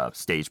good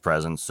stage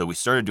presence. So we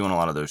started doing a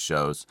lot of those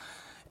shows.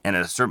 And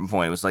at a certain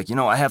point, it was like,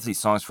 I have these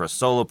songs for a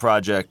solo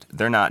project.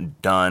 They're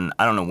not done.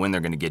 I don't know when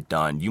they're going to get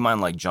done. You mind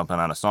like jumping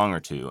on a song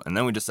or two? And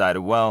then we decided,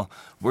 well,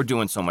 we're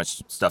doing so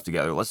much stuff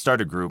together. Let's start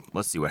a group.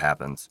 Let's see what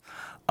happens.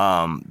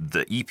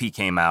 The EP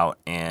came out,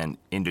 and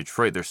in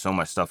Detroit, there's so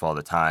much stuff all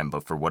the time.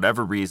 But for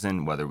whatever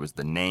reason, whether it was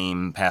the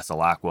name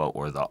Pasalacqua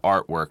or the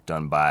artwork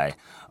done by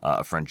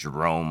a friend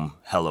Jerome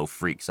Hello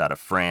Freaks out of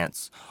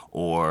France,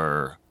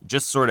 or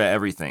just sort of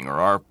everything,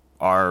 or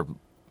our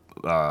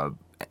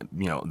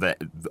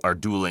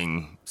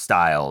dueling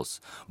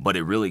styles, but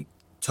it really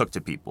took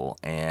to people.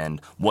 And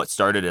what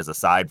started as a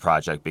side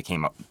project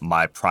became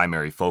my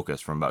primary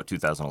focus from about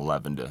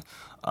 2011 to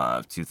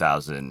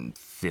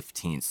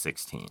 2015,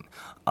 16.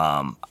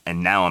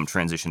 And now I'm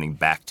transitioning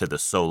back to the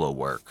solo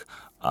work.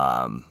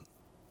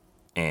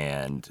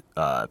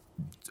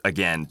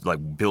 Again,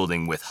 like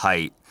building with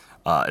Height,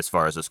 as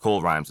far as this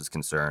Cold Rhymes is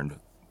concerned,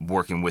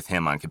 working with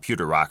him on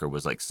Computer Rocker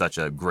was like such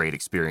a great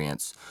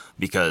experience,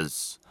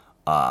 because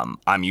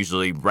I'm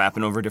usually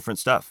rapping over different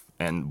stuff.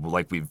 And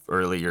like we've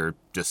earlier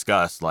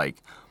discussed,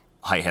 like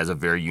Height has a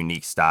very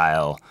unique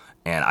style,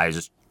 and I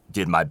just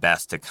did my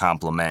best to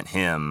complement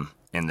him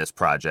in this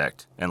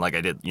project. And like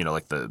I did,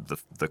 like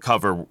the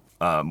cover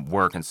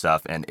work and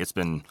stuff, and it's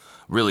been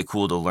really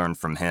cool to learn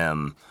from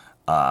him.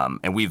 And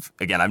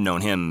I've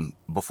known him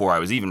before I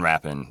was even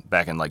rapping,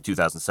 back in like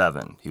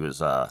 2007. He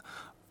was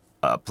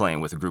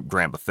playing with the group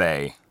Grand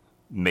Buffet.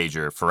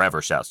 Major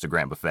forever shouts to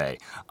Grand Buffet.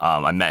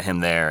 I met him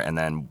there, and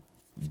then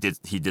did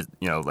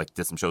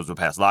some shows with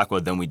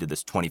Pasalacqua. Then we did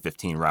this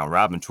 2015 round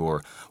robin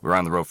tour. We were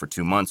on the road for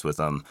 2 months with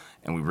him,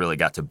 and we really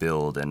got to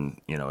build, and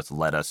it's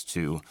led us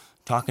to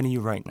talking to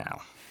you right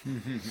now.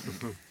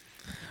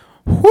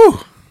 Whew.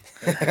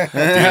 Dude,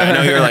 I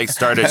know you're like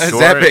started short.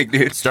 That big,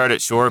 dude.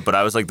 Started short, but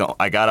I was like,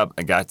 I got up,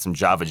 I got some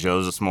Java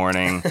Joes this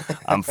morning.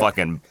 I'm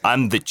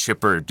the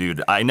chipper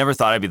dude. I never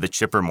thought I'd be the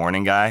chipper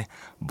morning guy,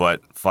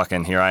 but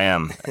fucking here I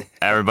am.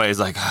 Everybody's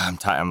like, I'm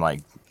tired. I'm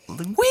like,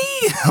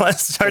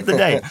 let's start the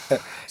day.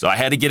 So I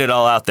had to get it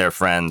all out there,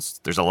 friends.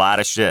 There's a lot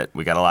of shit.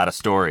 We got a lot of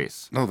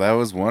stories. No, that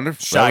was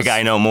wonderful. Shy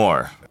Guy no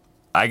more.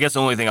 I guess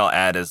the only thing I'll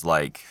add is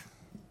like,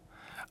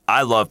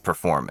 I love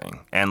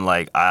performing, and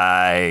like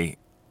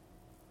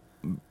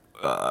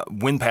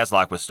when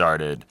Pasalacqua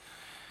started,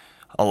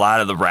 a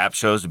lot of the rap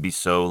shows would be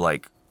so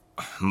like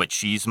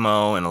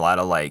machismo and a lot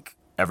of like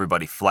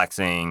everybody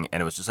flexing,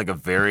 and it was just like a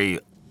very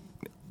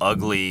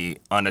ugly,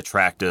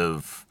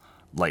 unattractive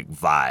like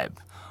vibe.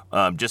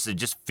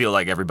 Just feel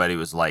like everybody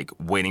was like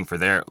waiting for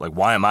their like,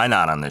 why am I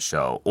not on this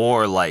show?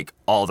 Or like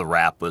all the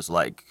rap was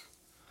like,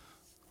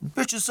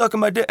 bitches sucking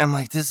my dick. I'm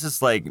like, this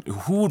is like,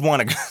 who would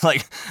want to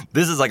like?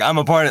 This is like, I'm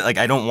a part of like,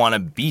 I don't want to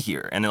be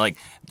here. And like,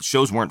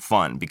 shows weren't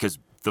fun because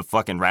the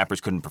fucking rappers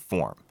couldn't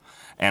perform.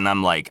 And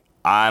I'm like,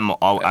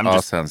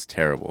 all sounds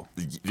terrible.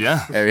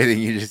 Yeah, everything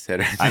you just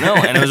said. I know,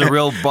 and it was a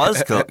real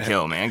buzz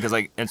kill, man. Because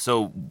like, and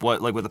so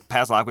what? Like with the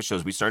past Lockwood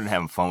shows, we started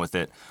having fun with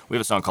it. We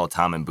have a song called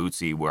 "Tom and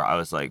Bootsy" where I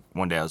was like,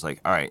 one day I was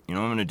like, all right, you know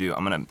what I'm gonna do?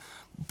 I'm gonna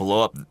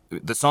blow up.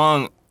 The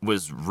song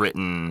was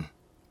written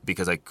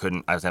because I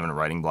was having a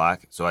writing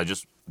block, so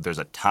there's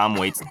a Tom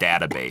Waits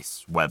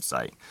database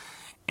website,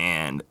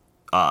 and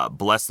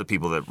bless the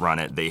people that run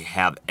it. They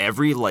have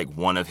every like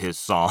one of his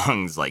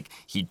songs. Like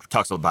he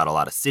talks about a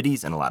lot of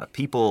cities and a lot of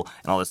people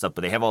and all this stuff,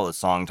 but they have all the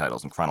song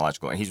titles in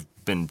chronological. And he's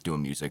been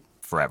doing music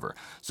forever.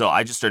 So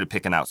I just started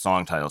picking out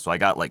song titles. So I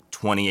got like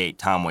 28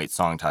 Tom Waits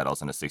song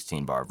titles in a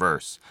 16-bar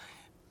verse.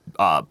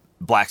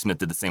 Blacksmith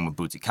did the same with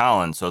Bootsy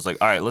Collins. So I was like,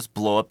 all right, let's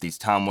blow up these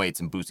Tom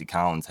Waits and Bootsy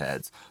Collins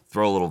heads,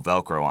 throw a little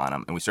Velcro on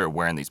them, and we started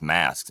wearing these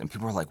masks. And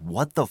people were like,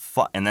 what the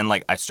fuck? And then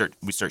like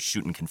we start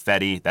shooting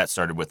confetti. That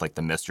started with like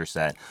the Mr.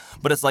 set.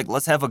 But it's like,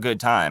 let's have a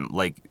good time.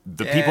 Like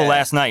the people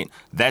last night,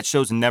 that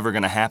show's never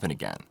going to happen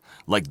again.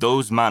 Like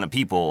those amount of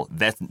people,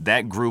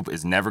 that group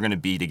is never going to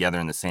be together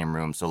in the same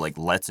room. So like,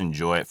 let's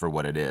enjoy it for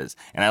what it is.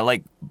 And I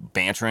like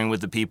bantering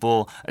with the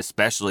people,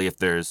 especially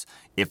if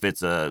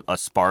it's a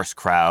sparse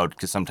crowd,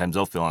 because sometimes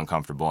they'll feel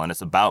uncomfortable, and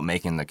it's about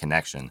making the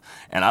connection.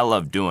 And I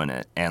love doing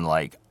it. And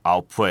like,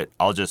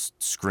 I'll just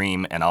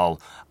scream, and I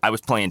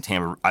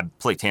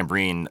play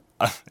tambourine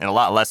in a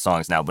lot less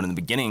songs now, but in the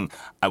beginning,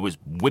 I was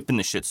whipping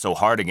the shit so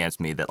hard against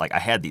me that like I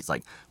had these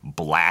like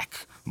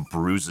black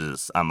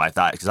bruises on my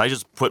thigh, because I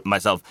just put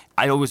myself,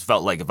 I always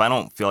felt like if I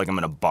don't feel like I'm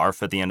gonna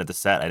barf at the end of the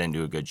set, I didn't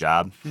do a good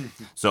job.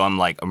 So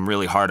I'm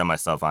really hard on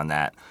myself on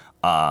that.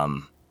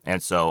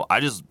 And so I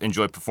just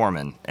enjoy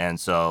performing. And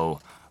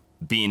so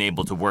being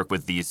able to work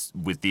with these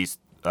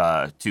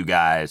two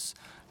guys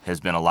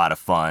has been a lot of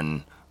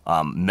fun,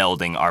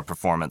 melding our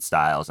performance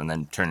styles and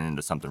then turning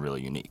into something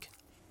really unique.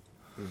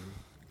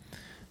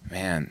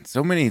 Man,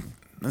 so many.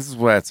 This is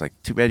why it's like,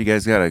 too bad you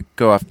guys gotta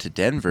go off to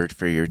Denver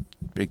for your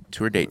big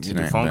tour date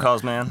tonight. You do phone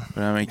calls, man.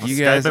 But I'm like, you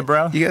guys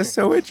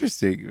so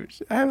interesting.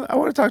 I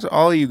want to talk to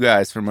all of you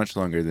guys for much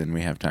longer than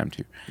we have time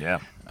to. Yeah.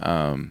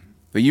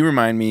 But you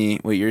remind me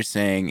what you're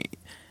saying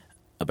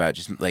about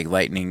just like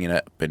lightening it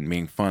up and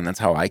being fun. That's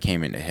how I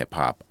came into hip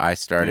hop. I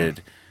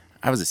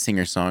was a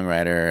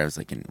singer-songwriter. I was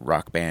like in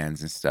rock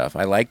bands and stuff.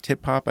 I liked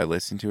hip hop. I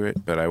listened to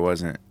it, but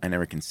I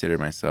never considered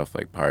myself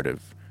like part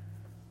of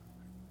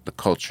the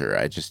culture.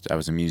 I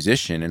was a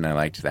musician and I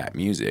liked that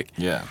music.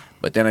 Yeah.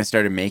 But then I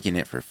started making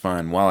it for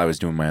fun while I was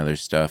doing my other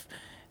stuff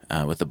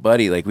with a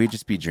buddy. Like we'd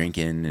just be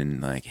drinking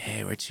and like,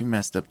 hey, we're too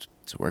messed up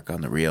to work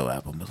on the real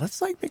album, but let's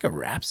like make a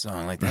rap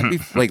song. Like that'd be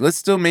like, let's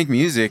still make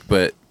music,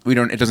 but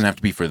it doesn't have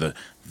to be for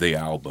the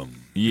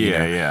album.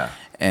 Yeah, yeah.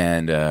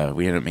 And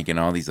we ended up making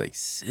all these like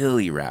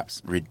silly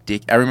raps.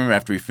 I remember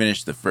after we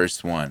finished the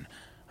first one,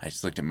 I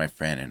just looked at my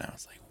friend and I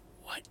was like,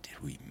 what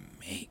did we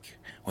make?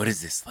 What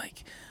is this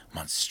like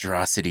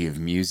monstrosity of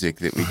music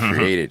that we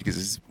created?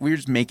 Because we were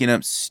just making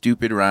up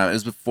stupid rhymes. It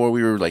was before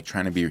we were like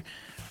trying to be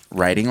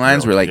writing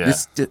lines. We're like,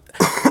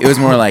 it was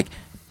more like,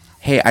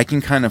 hey, I can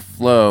kind of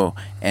flow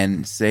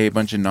and say a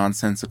bunch of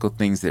nonsensical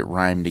things that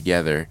rhyme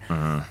together.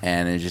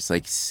 And it's just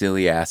like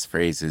silly ass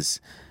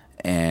phrases.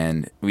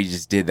 And we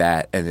just did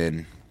that. And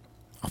then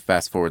I'll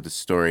fast forward the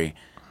story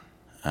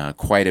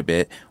quite a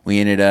bit. We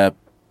ended up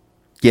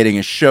getting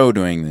a show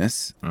doing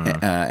this.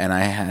 And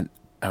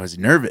I was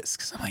nervous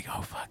because I'm like,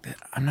 oh, fuck that.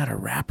 I'm not a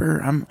rapper.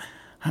 I'm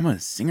a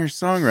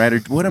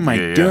singer-songwriter. What am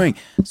I doing?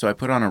 So I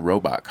put on a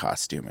robot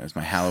costume. It was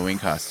my Halloween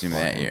costume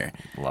that year.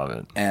 Love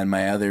it. And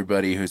my other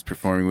buddy who's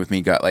performing with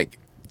me got like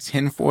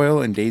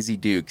tinfoil and Daisy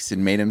Dukes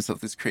and made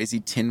himself this crazy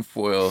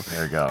tinfoil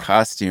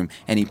costume.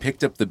 And he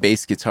picked up the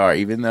bass guitar,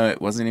 even though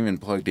it wasn't even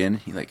plugged in.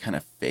 He like kind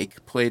of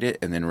fake played it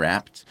and then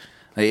rapped.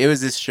 Like, it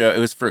was this show. It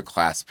was for a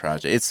class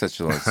project. It's such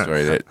a long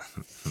story that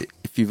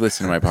if you've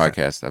listened to my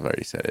podcast, I've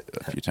already said it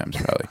a few times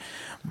probably.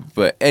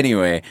 But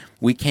anyway,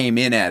 we came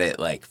in at it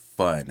like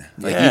fun.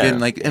 Like even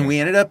like, and we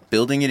ended up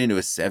building it into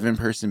a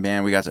 7-person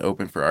band. We got to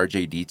open for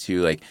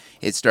RJD2. Like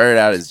it started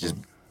out as just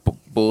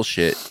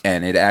bullshit,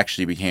 and it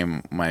actually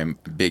became my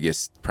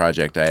biggest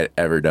project I had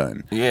ever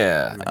done.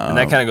 Yeah, and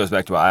that kind of goes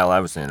back to what I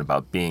was saying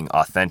about being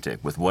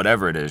authentic with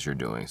whatever it is you're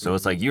doing. So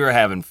it's like you were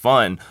having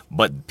fun,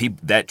 but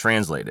that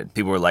translated.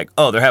 People were like,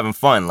 oh, they're having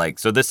fun. Like,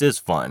 so this is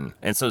fun.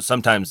 And so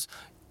sometimes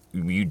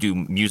you do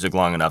music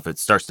long enough, it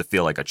starts to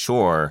feel like a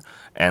chore,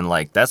 and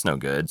like that's no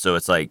good. So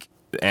it's like,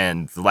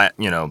 and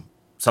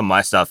some of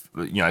my stuff,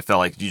 I felt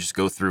like you just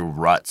go through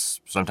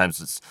ruts. Sometimes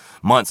it's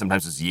months,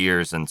 sometimes it's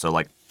years. And so,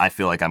 like, I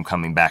feel like I'm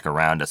coming back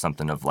around to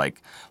something of,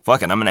 like,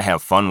 fuck it, I'm going to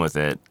have fun with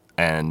it.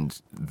 And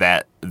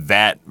that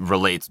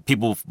relates.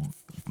 People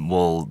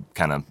will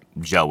kind of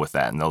gel with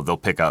that, and they'll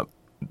pick up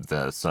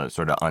the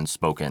sort of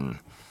unspoken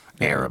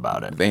air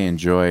about it. They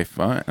enjoy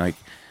fun. Like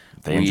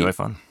they enjoy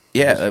fun.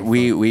 Yeah,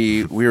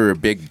 we were a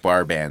big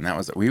bar band.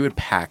 We would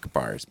pack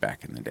bars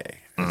back in the day.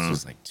 This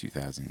was like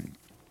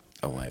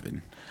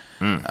 2011.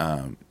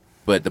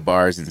 But the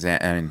bars in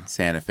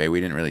Santa Fe,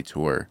 we didn't really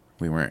tour.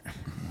 We were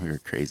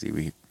crazy.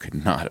 We could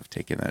not have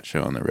taken that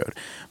show on the road,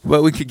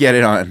 but we could get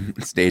it on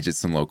stage at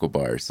some local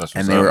bars,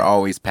 and they were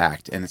always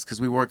packed. And it's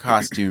because we wore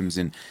costumes,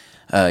 and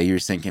you were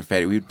saying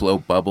confetti. We'd blow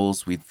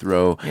bubbles. We'd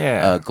throw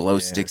glow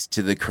sticks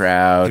to the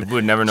crowd. People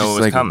would never know just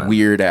what was coming.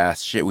 Weird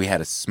ass shit. We had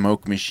a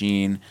smoke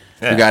machine.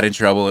 Yeah. We got in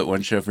trouble at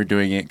one show for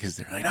doing it because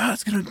they're like, "Oh,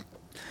 it's gonna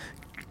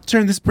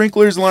turn the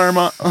sprinklers alarm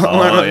on."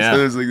 Yeah. So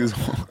it was like this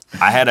whole...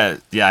 I had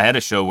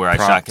a show where I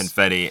shot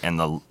confetti and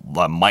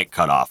the mic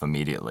cut off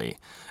immediately.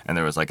 And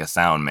there was like a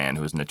sound man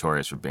who was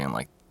notorious for being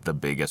like the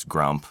biggest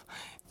grump.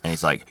 And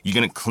he's like, "You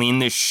gonna clean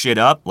this shit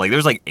up?" Like,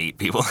 there's like 8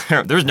 people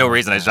there. There's no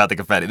reason I shot the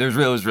confetti. It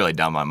was really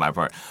dumb on my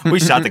part. We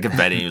shot the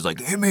confetti, and he was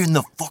like, "Hey man,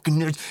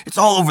 it's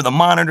all over the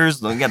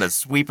monitors. We gotta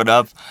sweep it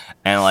up."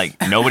 And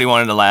like, nobody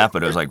wanted to laugh,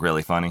 but it was like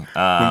really funny.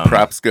 When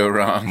props go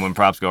wrong. When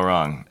props go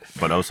wrong.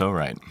 But oh so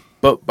right.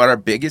 But our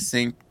biggest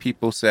thing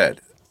people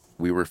said,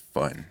 we were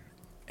fun.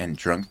 And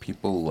drunk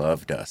people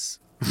loved us.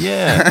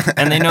 Yeah,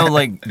 and they know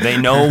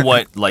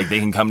what, like, they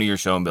can come to your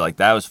show and be like,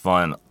 "That was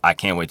fun. I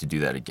can't wait to do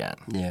that again."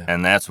 Yeah,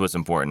 and that's what's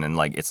important. And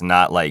like, it's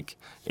not like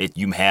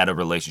you had a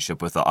relationship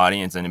with the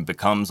audience, and it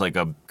becomes like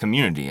a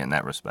community in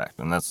that respect.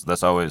 And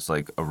that's always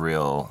like a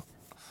real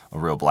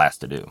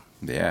blast to do.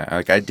 Yeah,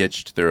 like I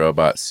ditched the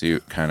robot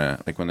suit, kind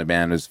of like when the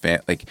band was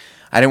like,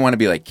 I didn't want to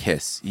be like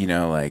Kiss,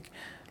 like.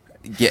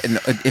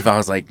 If I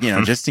was like,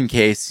 just in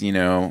case,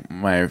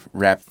 my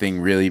rap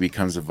thing really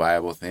becomes a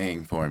viable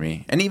thing for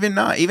me. And even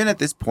at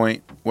this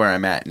point where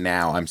I'm at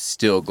now, I'm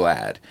still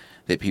glad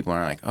that people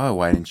aren't like, "Oh,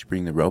 why didn't you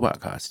bring the robot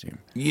costume?"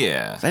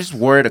 Yeah. I just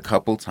wore it a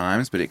couple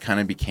times, but it kind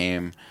of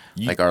became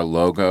like our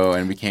logo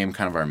and became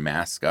kind of our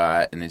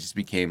mascot, and it just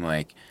became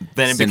like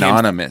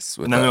synonymous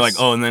with us. And then they're like,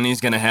 "Oh, and then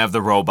he's going to have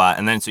the robot."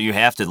 And then so you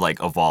have to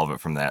like evolve it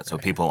from that so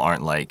people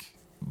aren't like,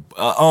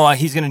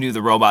 he's going to do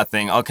the robot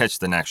thing. I'll catch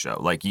the next show.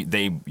 Like,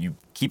 you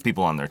keep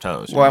people on their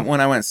toes. Well, when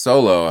I went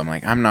solo, I'm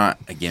like, I'm not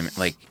a gimmick.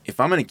 Like, if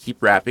I'm going to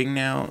keep rapping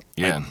now,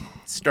 like,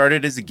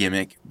 started as a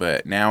gimmick,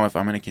 but now if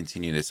I'm going to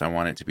continue this, I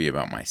want it to be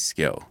about my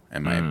skill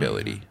and my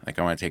ability. Like,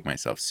 I want to take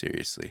myself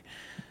seriously.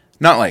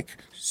 Not like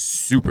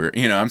super,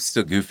 I'm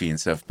still goofy and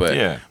stuff,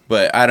 but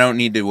I don't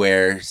need to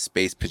wear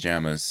space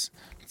pajamas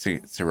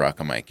to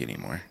rock a mic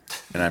anymore,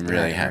 and I'm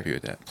really happy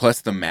with that.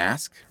 Plus the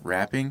mask,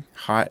 rapping,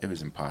 hot. It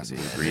was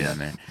impossible to breathe in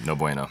there. No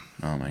bueno.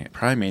 Oh my God,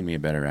 probably made me a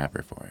better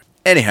rapper for it.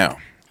 Anyhow,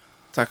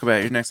 talk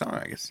about your next song,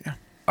 I guess. Yeah.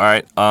 All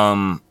right.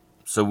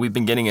 So we've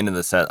been getting into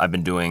the set. I've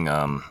been doing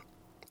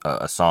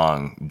a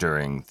song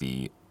during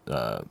the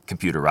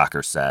Computer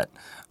Rocker set,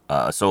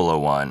 a solo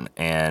one,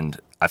 and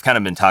I've kind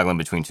of been toggling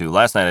between two.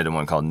 Last night I did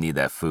one called "Need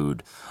That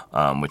Food,"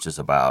 which is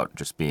about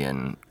just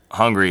being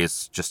hungry.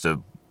 It's just a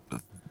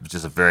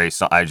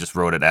I just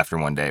wrote it after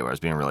one day where I was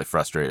being really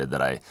frustrated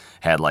that I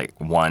had like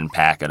one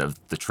packet of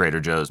the Trader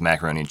Joe's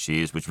macaroni and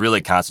cheese, which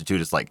really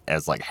constitutes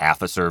as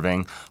half a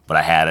serving, but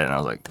I had it and I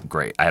was like,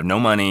 great, I have no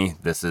money,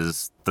 this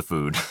is the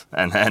food.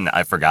 And then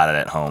I forgot it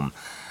at home.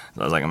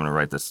 So I was like, I'm going to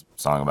write this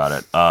song about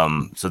it.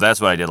 So that's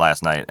what I did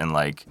last night, and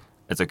like,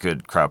 it's a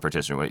good crowd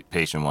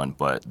participation one.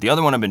 But the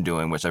other one I've been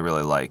doing, which I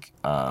really like,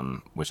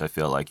 which I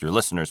feel like your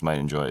listeners might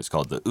enjoy, is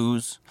called The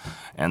Ooze.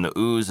 And The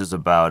Ooze is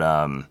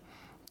about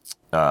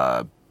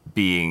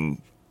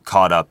being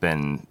caught up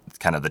in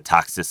kind of the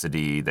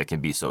toxicity that can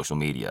be social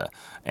media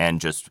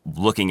and just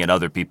looking at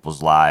other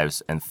people's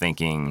lives and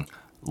thinking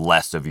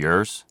less of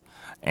yours,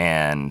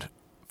 and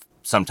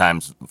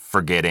sometimes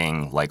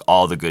forgetting like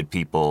all the good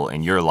people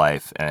in your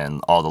life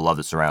and all the love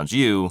that surrounds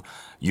you.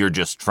 You're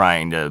just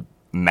trying to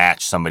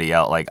match somebody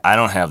else. Like, I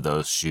don't have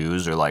those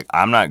shoes, or like,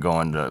 I'm not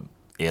going to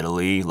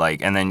Italy.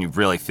 Like, and then you're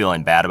really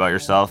feeling bad about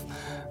yourself.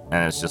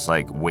 And it's just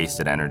like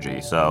wasted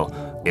energy. So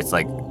it's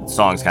like,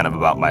 song's kind of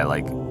about my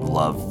like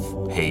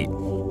love-hate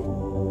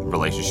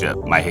relationship,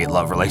 my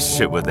hate-love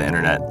relationship with the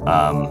internet.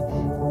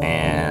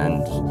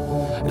 And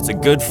it's a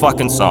good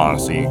fucking song,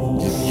 so you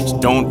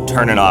just don't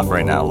turn it off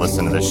right now.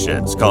 Listen to this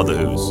shit. It's called The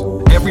Ooze.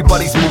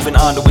 Everybody's moving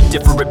on to a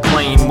different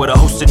plane with a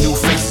host of new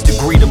faces to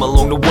greet them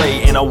along the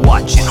way. And I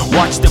watch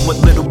them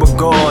with little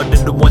regard,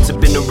 and the ones that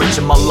been the rich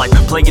in my life,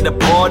 playing a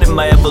part in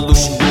my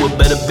evolution to a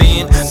better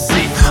being.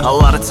 See, a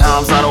lot of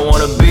times I don't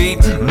wanna be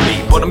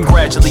me, but I'm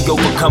gradually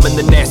overcoming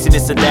the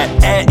nastiness of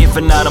that. And if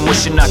not, I'm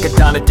wishing I could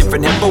down a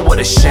different head, but what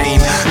a shame.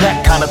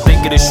 That kind of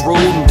thinking is rude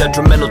and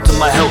detrimental to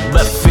my health,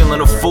 left feeling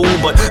a fool.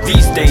 But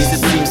these days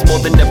it seems more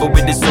than ever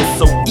it is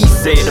so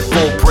easy to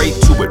fall prey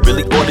to it.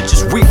 Really ought to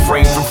just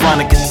refrain from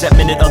finding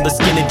contentment in other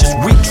skin and just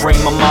retrain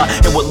my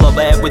mind and what love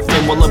I had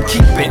within. While I'm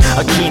keeping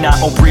a keen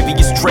eye on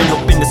previous trend,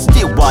 hoping to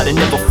steal wide and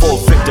never fall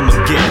victim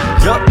again.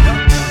 Yup.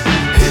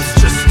 It's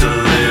just a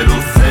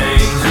little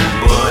thing,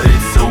 but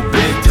it's so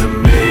big to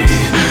me.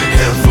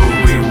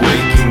 Every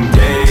waking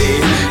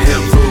day,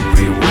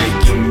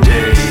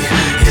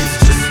 it's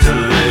just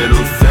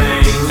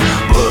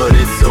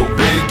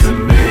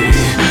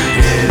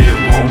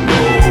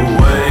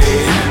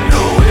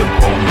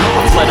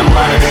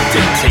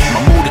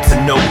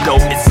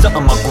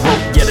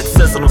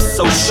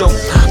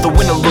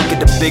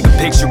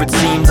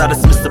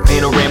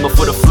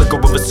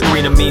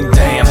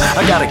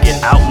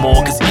get out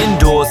more, cause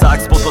indoors I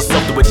expose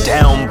myself to a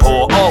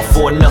downpour. All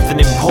for nothing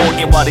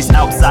important, while these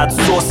outside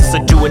sources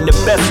are doing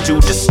their best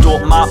to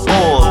distort my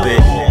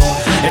orbit.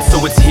 And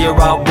so it's here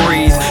I'll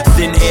breathe,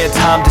 thin air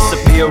time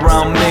disappear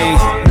around me.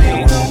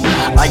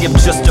 I am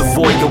just a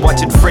voyeur,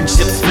 watching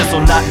friendships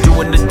fizzle, not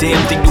doing the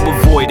damn thing to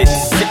avoid it.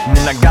 Sitting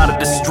and I gotta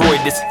destroy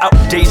this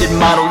outdated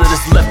model that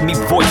has left me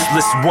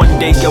voiceless. One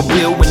day I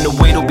will, when the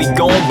weight'll be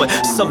gone, but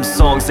some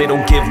songs they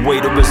don't give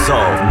way to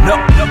resolve. No,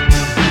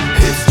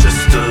 it's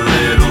just a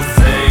little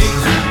thing,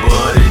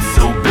 but it's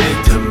so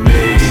big to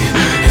me.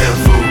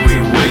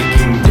 Every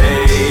waking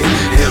day,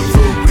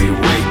 every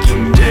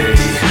waking day.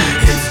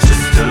 It's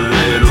just a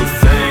little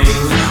thing,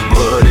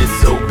 but it's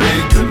so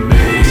big to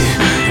me,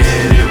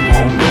 and it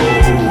won't go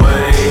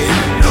away.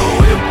 No,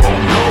 it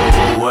won't go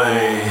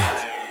away.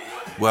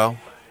 Well,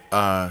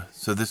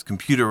 so this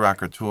Computer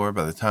Rocker tour,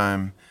 by the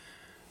time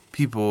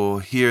people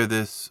hear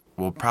this,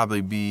 will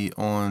probably be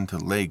on to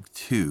leg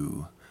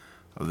 2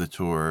 of the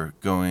tour,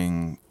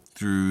 going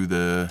through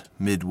the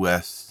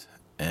Midwest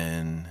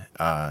and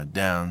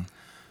down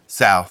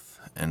south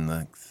and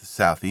the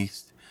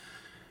southeast,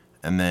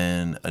 and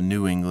then a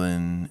New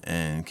England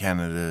and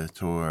Canada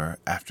tour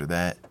after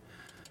that.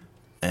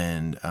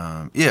 And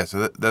yeah,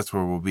 so that's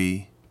where we'll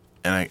be.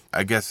 And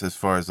I guess as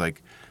far as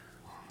like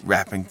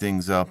wrapping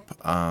things up,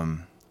 I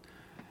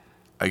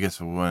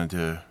guess I wanted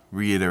to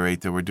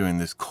reiterate that we're doing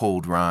this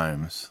Cold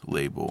Rhymes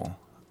label.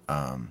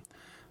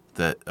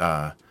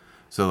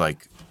 So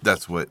like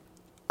that's what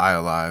I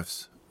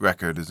Alive's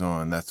record is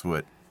on. That's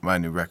what my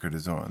new record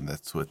is on.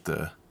 That's what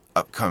the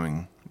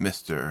upcoming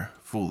Mr.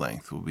 full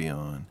length will be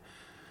on.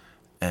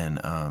 And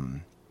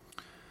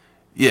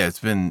yeah, it's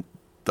been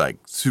like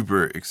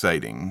super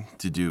exciting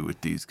to do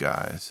with these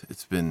guys.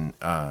 It's been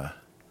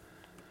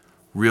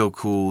real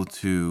cool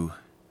to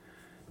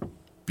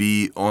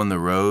be on the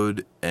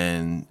road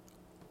and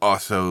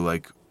also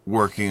like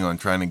working on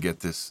trying to get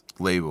this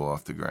label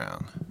off the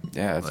ground.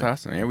 Yeah, that's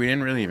awesome. Yeah, we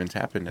didn't really even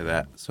tap into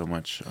that so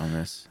much on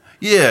this.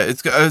 Yeah,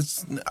 it's a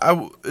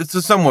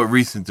somewhat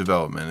recent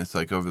development. It's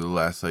like over the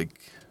last like,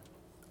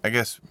 I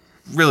guess,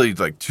 really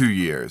like 2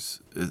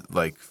 years.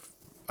 Like,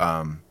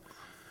 we've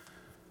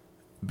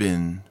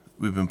been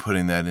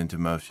putting that into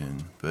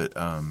motion. But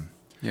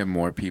you have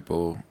more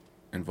people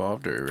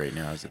involved, or right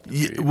now is it?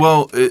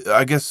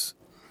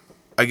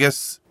 I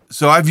guess.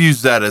 So I've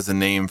used that as a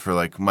name for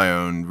like my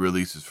own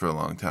releases for a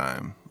long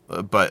time,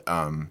 but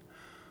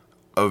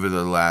over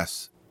the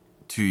last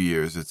 2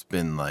 years, it's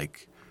been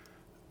like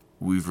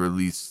we've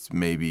released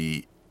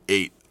maybe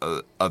 8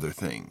 other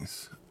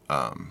things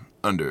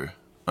under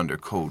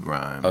Cold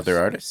Rhymes. Other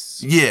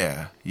artists?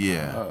 Yeah.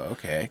 Oh,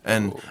 okay. Cool.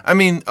 And I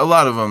mean, a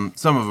lot of them.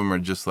 Some of them are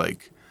just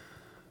like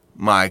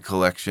my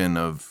collection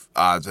of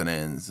odds and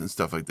ends and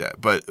stuff like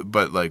that.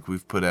 But like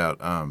we've put out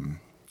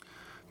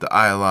the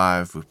I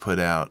Alive. We've put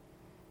out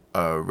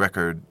a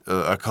record,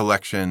 a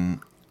collection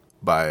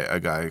by a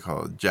guy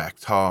called Jack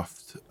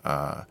Toft,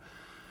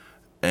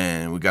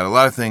 and we got a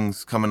lot of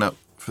things coming up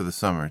for the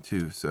summer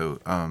too. So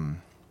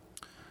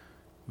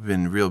we've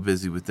been real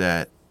busy with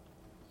that,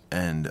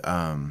 and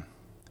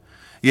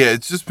yeah,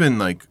 it's just been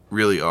like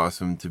really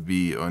awesome to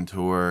be on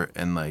tour,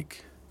 and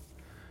like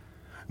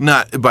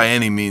not by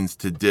any means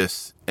to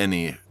diss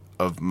any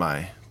of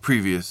my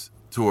previous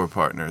tour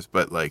partners,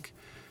 but like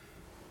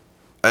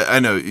I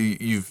know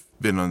you've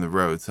been on the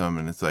road some,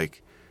 and it's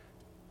like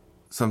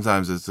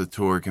sometimes it's a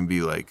tour can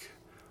be like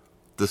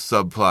the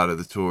subplot of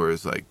the tour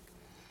is like,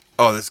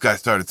 oh, this guy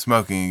started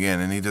smoking again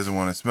and he doesn't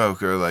want to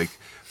smoke, or like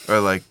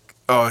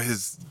oh,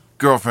 his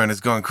girlfriend is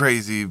going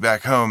crazy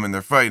back home and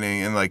they're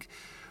fighting, and like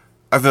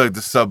I feel like the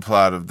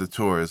subplot of the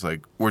tour is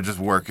like we're just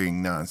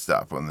working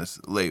nonstop on this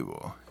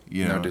label,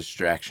 you know, no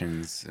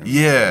distractions.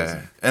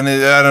 Yeah, and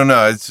I don't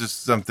know, it's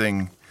just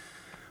something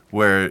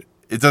where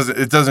it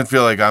doesn't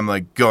feel like I'm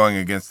like going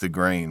against the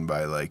grain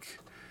by like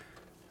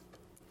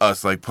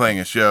us like playing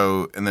a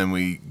show and then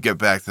we get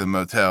back to the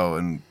motel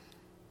and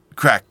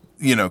crack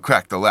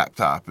the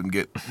laptop and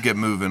get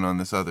moving on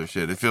this other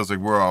shit. It feels like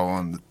we're all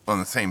on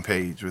the same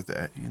page with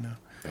that, you know.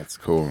 That's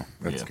cool.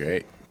 That's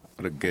great.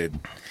 What a good.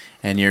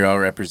 And you're all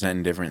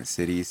representing different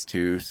cities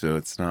too,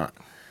 so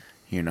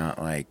you're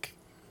not like,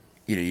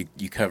 you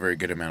cover a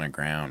good amount of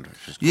ground,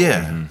 which is cool. Yeah.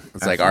 It's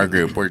Absolutely. like our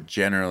group, we're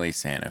generally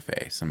Santa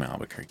Fe, some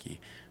Albuquerque,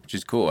 which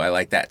is cool. I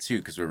like that too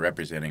because we're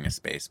representing a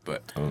space,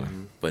 but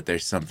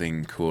there's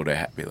something cool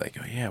to be like,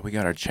 oh yeah, we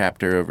got our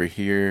chapter over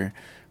here.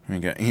 We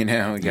got,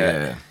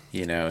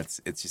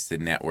 it's just a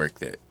network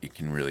that you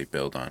can really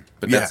build on.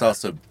 But that's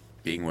also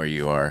being where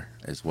you are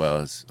as well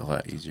is a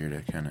lot easier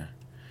to kind of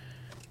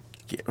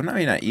get. Well,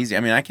 not easy. I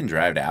mean, I can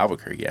drive to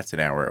Albuquerque. That's an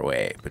hour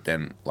away. But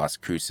then Las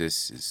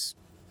Cruces is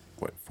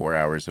 4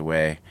 hours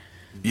away.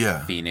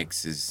 Yeah.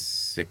 Phoenix is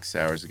 6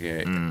 hours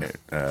away.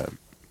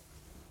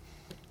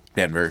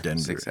 Denver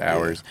 6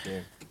 hours. Yeah.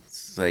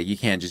 It's like you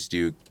can't just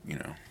do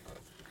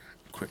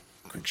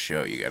quick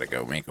show. You got to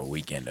go make a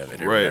weekend of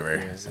it or whatever.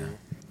 Yeah. So,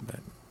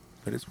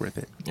 but it's worth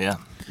it. Yeah.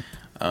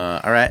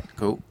 All right.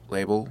 Cool.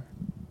 Label,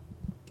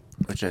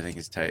 which I think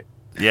is tight.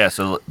 Yeah.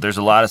 So there's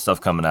a lot of stuff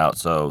coming out.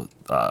 So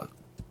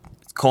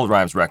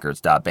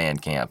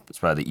coldrhymesrecords.bandcamp. It's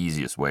probably the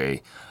easiest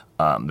way.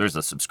 There's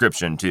a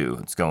subscription too.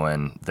 It's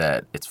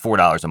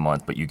 $4 a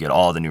month, but you get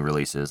all the new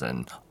releases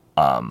and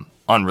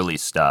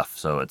unreleased stuff.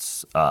 So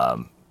it's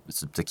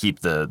to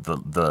keep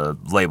the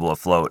label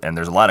afloat. And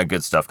there's a lot of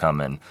good stuff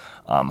coming.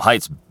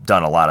 Height's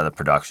done a lot of the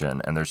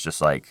production, and there's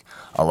just like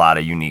a lot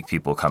of unique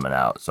people coming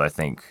out. So I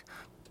think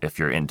if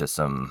you're into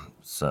some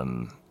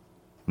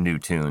new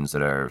tunes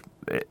that are,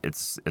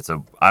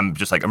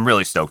 I'm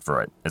really stoked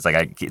for it. It's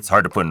like it's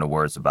hard to put into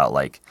words about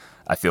like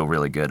I feel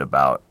really good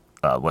about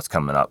what's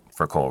coming up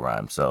for Cold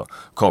Rhymes. So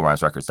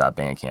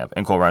coldrhymesrecords.bandcamp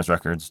and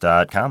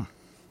coldrhymesrecords.com.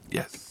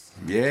 Yes.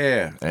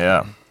 Yeah.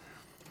 Yeah.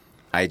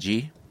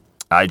 IG.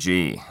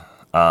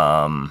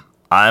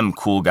 I'm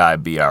Cool Guy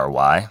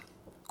BRY.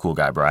 Cool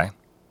Guy Bry.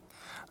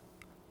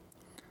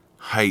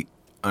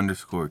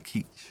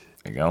 Height_Keach.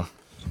 There you go.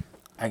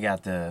 I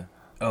got the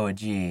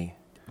OG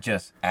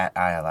just at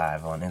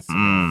iAlive on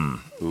Instagram.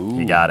 Ooh.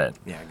 You got it.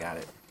 Yeah, I got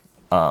it.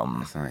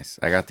 That's nice.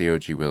 I got the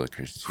OG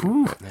Willikers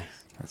too. But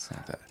that's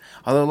not that.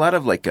 Although a lot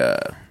of like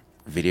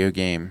video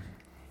game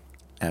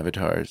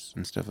avatars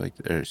and stuff like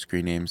that, or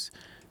screen names,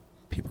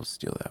 people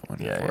steal that one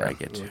before I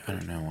get to. I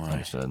don't know why.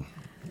 Understood.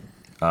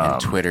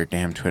 And Twitter,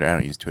 damn Twitter. I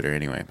don't use Twitter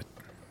anyway, but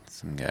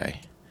some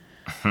guy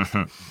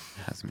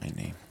has my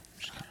name.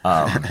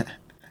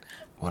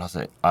 What I'll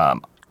say?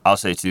 I'll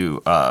say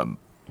too.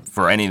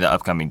 For any of the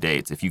upcoming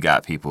dates, if you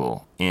got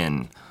people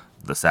in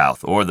the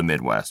South or the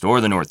Midwest or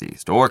the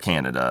Northeast or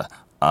Canada,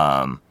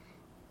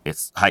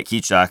 it's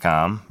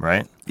heightkeach.com,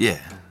 right? Yeah.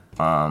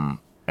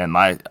 And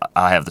I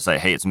have the site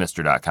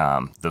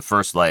heyitsmister.com. The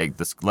first leg,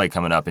 this leg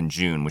coming up in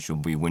June, which will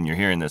be when you're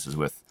hearing this, is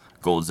with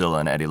Goldzilla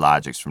and Eddie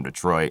Logics from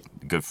Detroit.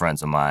 Good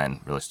friends of mine.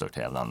 Really stoked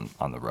to have them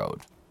on the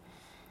road.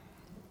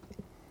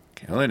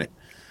 Killing it.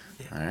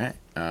 All right.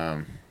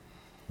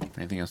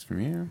 Anything else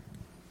from you?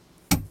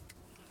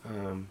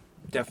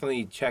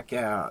 Definitely check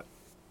out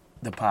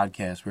the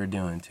podcast we're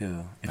doing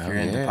too. If Oh, you're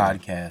into yeah.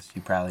 podcasts,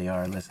 you probably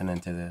are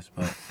listening to this,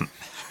 but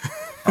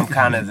I'm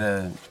kind of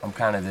the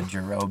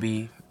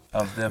Jerobi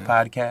of the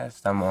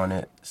podcast. I'm on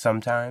it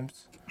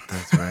sometimes.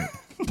 That's right.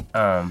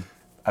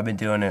 I've been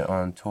doing it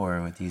on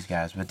tour with these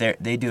guys, but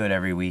they do it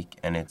every week,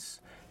 and it's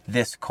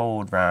This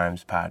Cold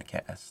Rhymes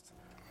Podcast,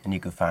 and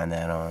you can find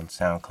that on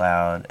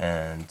SoundCloud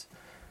and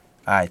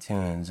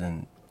iTunes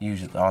and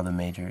usually all the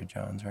major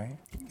Johns, right?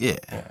 Yeah.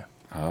 Yeah.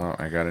 Oh,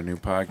 I got a new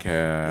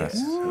podcast.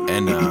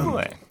 And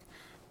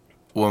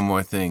one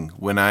more thing.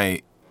 When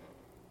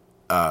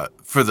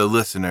for the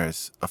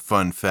listeners, a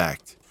fun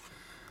fact.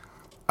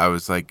 I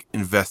was like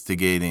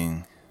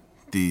investigating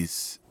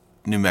these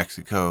New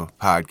Mexico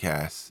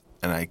podcasts,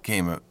 and I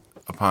came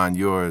upon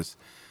yours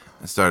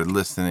and started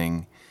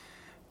listening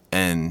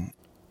and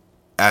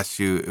asked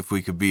you if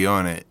we could be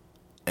on it.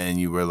 And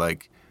you were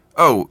like,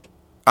 oh,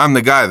 I'm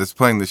the guy that's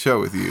playing the show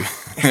with you.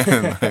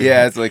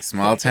 Yeah, it's like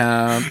small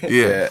town.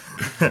 Yeah.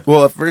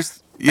 Well, at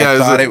first,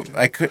 Yeah,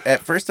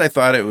 At first, I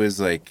thought it was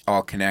like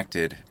all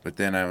connected, but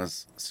then I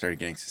started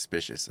getting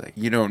suspicious. Like,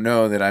 you don't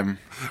know that I'm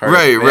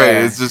Right.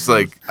 Yeah. It's just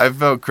like I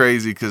felt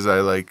crazy because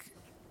I like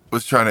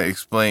was trying to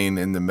explain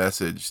in the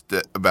message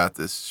about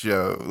this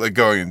show, like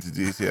going into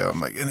detail. I'm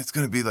like, and it's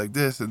gonna be like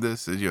this and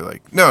this, and you're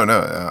like,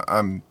 no,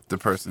 I'm the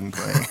person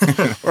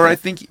playing. Or I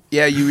think,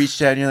 yeah, you reached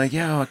out and you're like,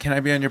 yeah, can I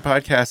be on your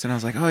podcast? And I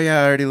was like, oh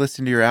yeah, I already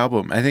listened to your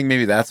album. I think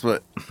maybe that's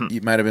what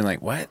you might have been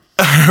like, what?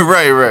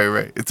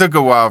 Right. It took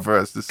a while for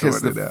us to Because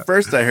sort it the out.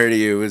 first I heard of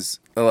you was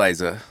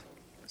Eliza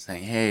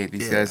saying, hey,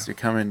 these guys are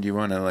coming. Do you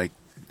want to like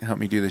help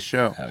me do the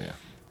show? Hell yeah.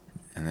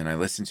 And then I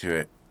listened to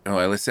it. Oh,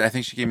 I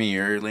think she gave me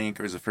your link.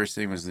 Or was the first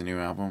thing was the new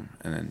album,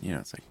 and then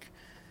it's like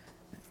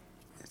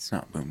it's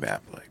not boom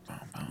bap like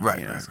boom boom. Right,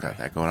 It's got right.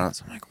 that going on.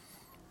 So I'm like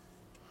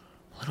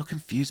a little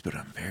confused, but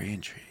I'm very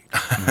intrigued.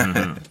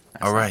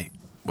 All right.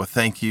 Well,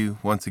 thank you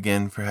once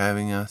again for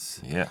having us.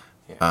 Yeah.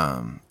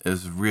 It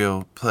was a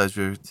real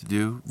pleasure to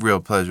do. Real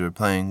pleasure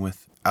playing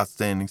with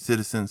Outstanding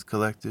Citizens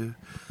Collective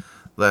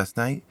last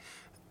night.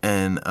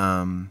 And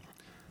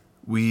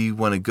we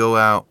want to go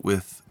out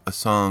with a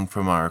song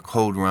from our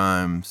Cold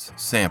Rhymes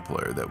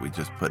sampler that we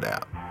just put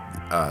out.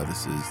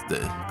 This is the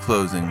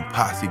closing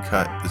posse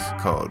cut. This is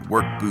called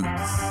Work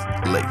Boots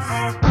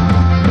Laced.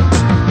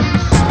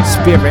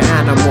 Spirit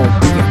animal,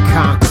 be a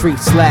concrete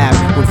slab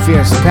when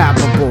fear's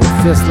palpable,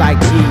 feels like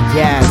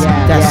E-gas.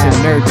 That's a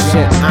nerd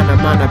shit,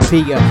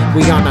 onomatopoeia.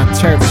 We on our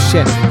turf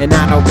shit, and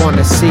I don't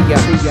wanna see ya.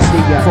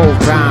 Cold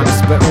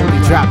rhymes, but only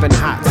dropping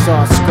hot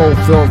sauce.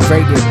 Scoville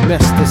rated,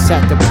 missed this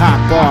at the pop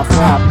off.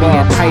 Me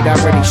and Height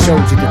already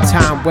showed you the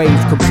time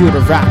wave.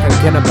 Computer rocker,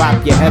 gonna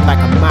bop your head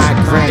like a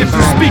migraine. If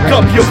you speak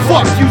up, you're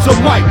fucked, use a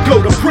mic,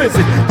 go to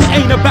prison.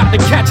 You ain't about to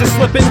catch us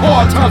slipping,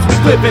 hard times we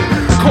live in.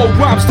 Cold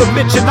rhymes to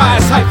mention, I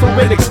is hype for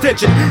an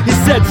extension. He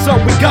said, son,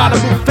 we gotta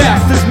move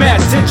fast, there's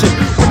mad tension.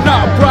 We're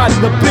not riding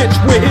the bitch,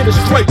 we're here to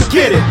straight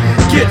get it.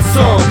 Get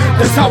some,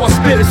 that's how I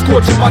spit it,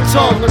 scorching my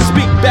tongue. Let's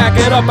speak, back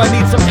it up, I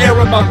need some air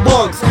in my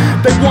lungs.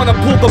 They wanna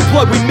pull the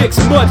plug, we mix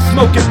mud,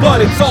 smoking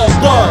bud, it's all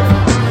love.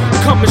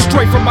 Coming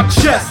straight from my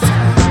chest.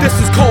 This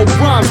is Cold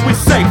Rhymes, we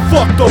say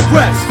fuck the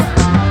rest.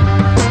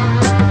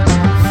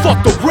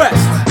 fuck the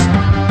rest.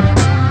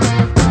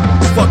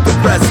 Fuck the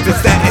rest,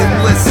 it's that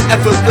endless,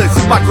 effortless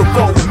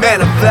microphone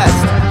manifest.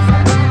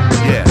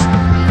 Yeah.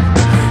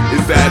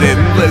 It's that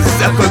endless,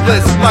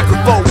 effortless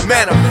microphone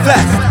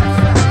manifest.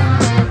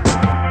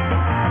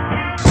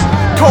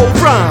 Cold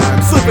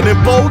rhymes, living in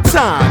bold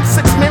times.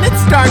 6 minutes,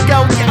 start,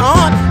 go, get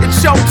on, it's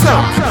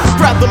showtime.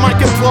 Grab the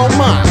mic and blow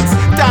minds.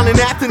 Down in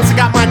Athens, I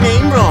got my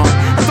name wrong.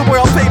 At the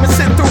world famous,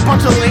 sitting through a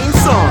bunch of lame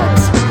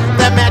songs.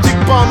 That magic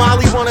bum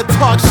Ollie wanna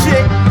talk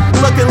shit.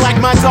 Looking like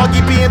my doggy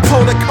being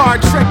told a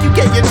card trick. You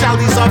get your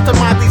jollies off to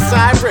Miley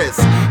Cyrus.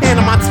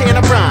 Hannah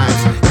Montana rhymes.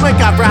 You ain't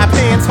got rap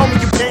hands, homie,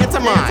 you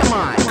pantomime.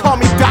 Call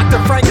me Dr.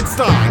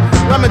 Frankenstein.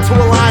 Lemon to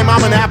a lime,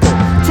 I'm an apple.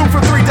 2 for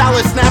 $3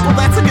 Snapple,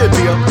 that's a good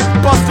deal.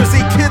 Busters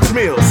eat kids'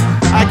 meals.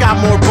 I got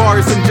more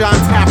bars than John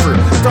Tapper.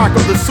 Darko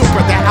the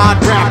Super, that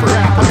odd rapper.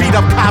 I beat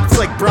up cops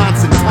like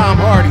Bronson,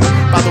 Tom Hardy.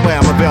 By the way,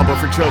 I'm available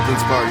for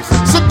children's parties.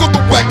 Circle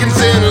the wagons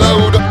and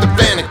load up the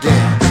van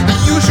again. The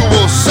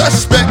usual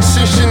suspects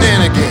and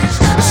shenanigans.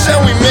 The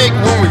sound we make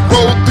when we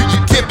roll through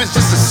your campus,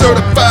 just a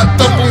certified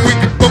thump when we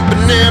be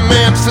bumping them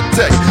amps to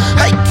tech.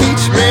 Hey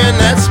Keach, man,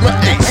 that's my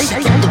ace.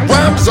 Keep the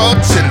rhymes all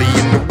chilly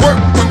and the work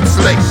boots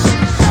lace.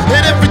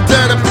 And every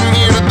time from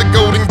here to the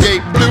Golden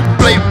Gate, blue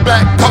plate,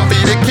 black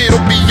coffee, the kid'll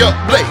be up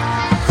late.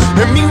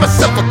 And me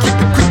myself, I keep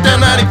it quick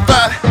down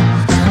 95.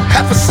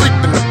 Half asleep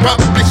and I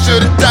probably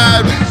should've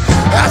died.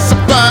 I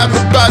survived,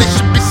 nobody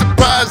should be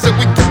surprised that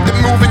we kept it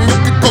moving. You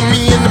could call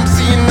me an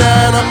MC9,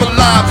 I'm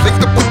alive.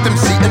 Linked up with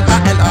MC and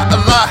I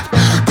alive.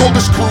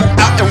 Coldest crew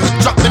out and we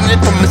dropping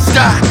it from the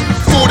sky.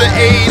 4 to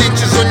 8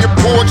 inches on your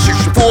porch, you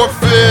should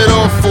forfeit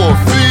or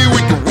forfeit. We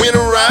can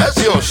winterize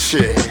your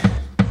shit.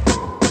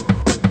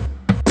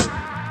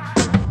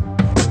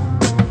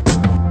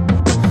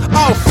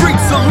 All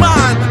freaks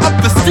align up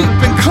the steep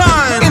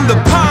incline in the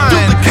pine.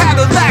 Through the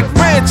Cadillac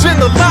Ranch in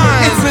the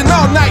line. It's an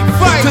all-night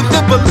fight to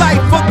live a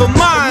life of the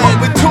mind. While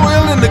we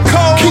toil in the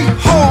cold, keep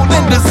hold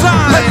and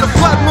design. Let the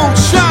blood moon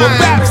shine. When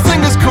rap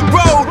singers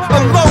corrode,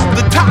 unload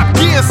the top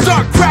gear,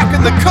 start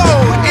cracking the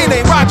code. It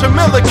ain't Roger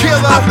Miller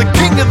killer, I'm the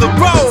king of the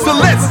road. So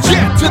let's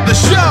jet to the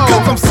show.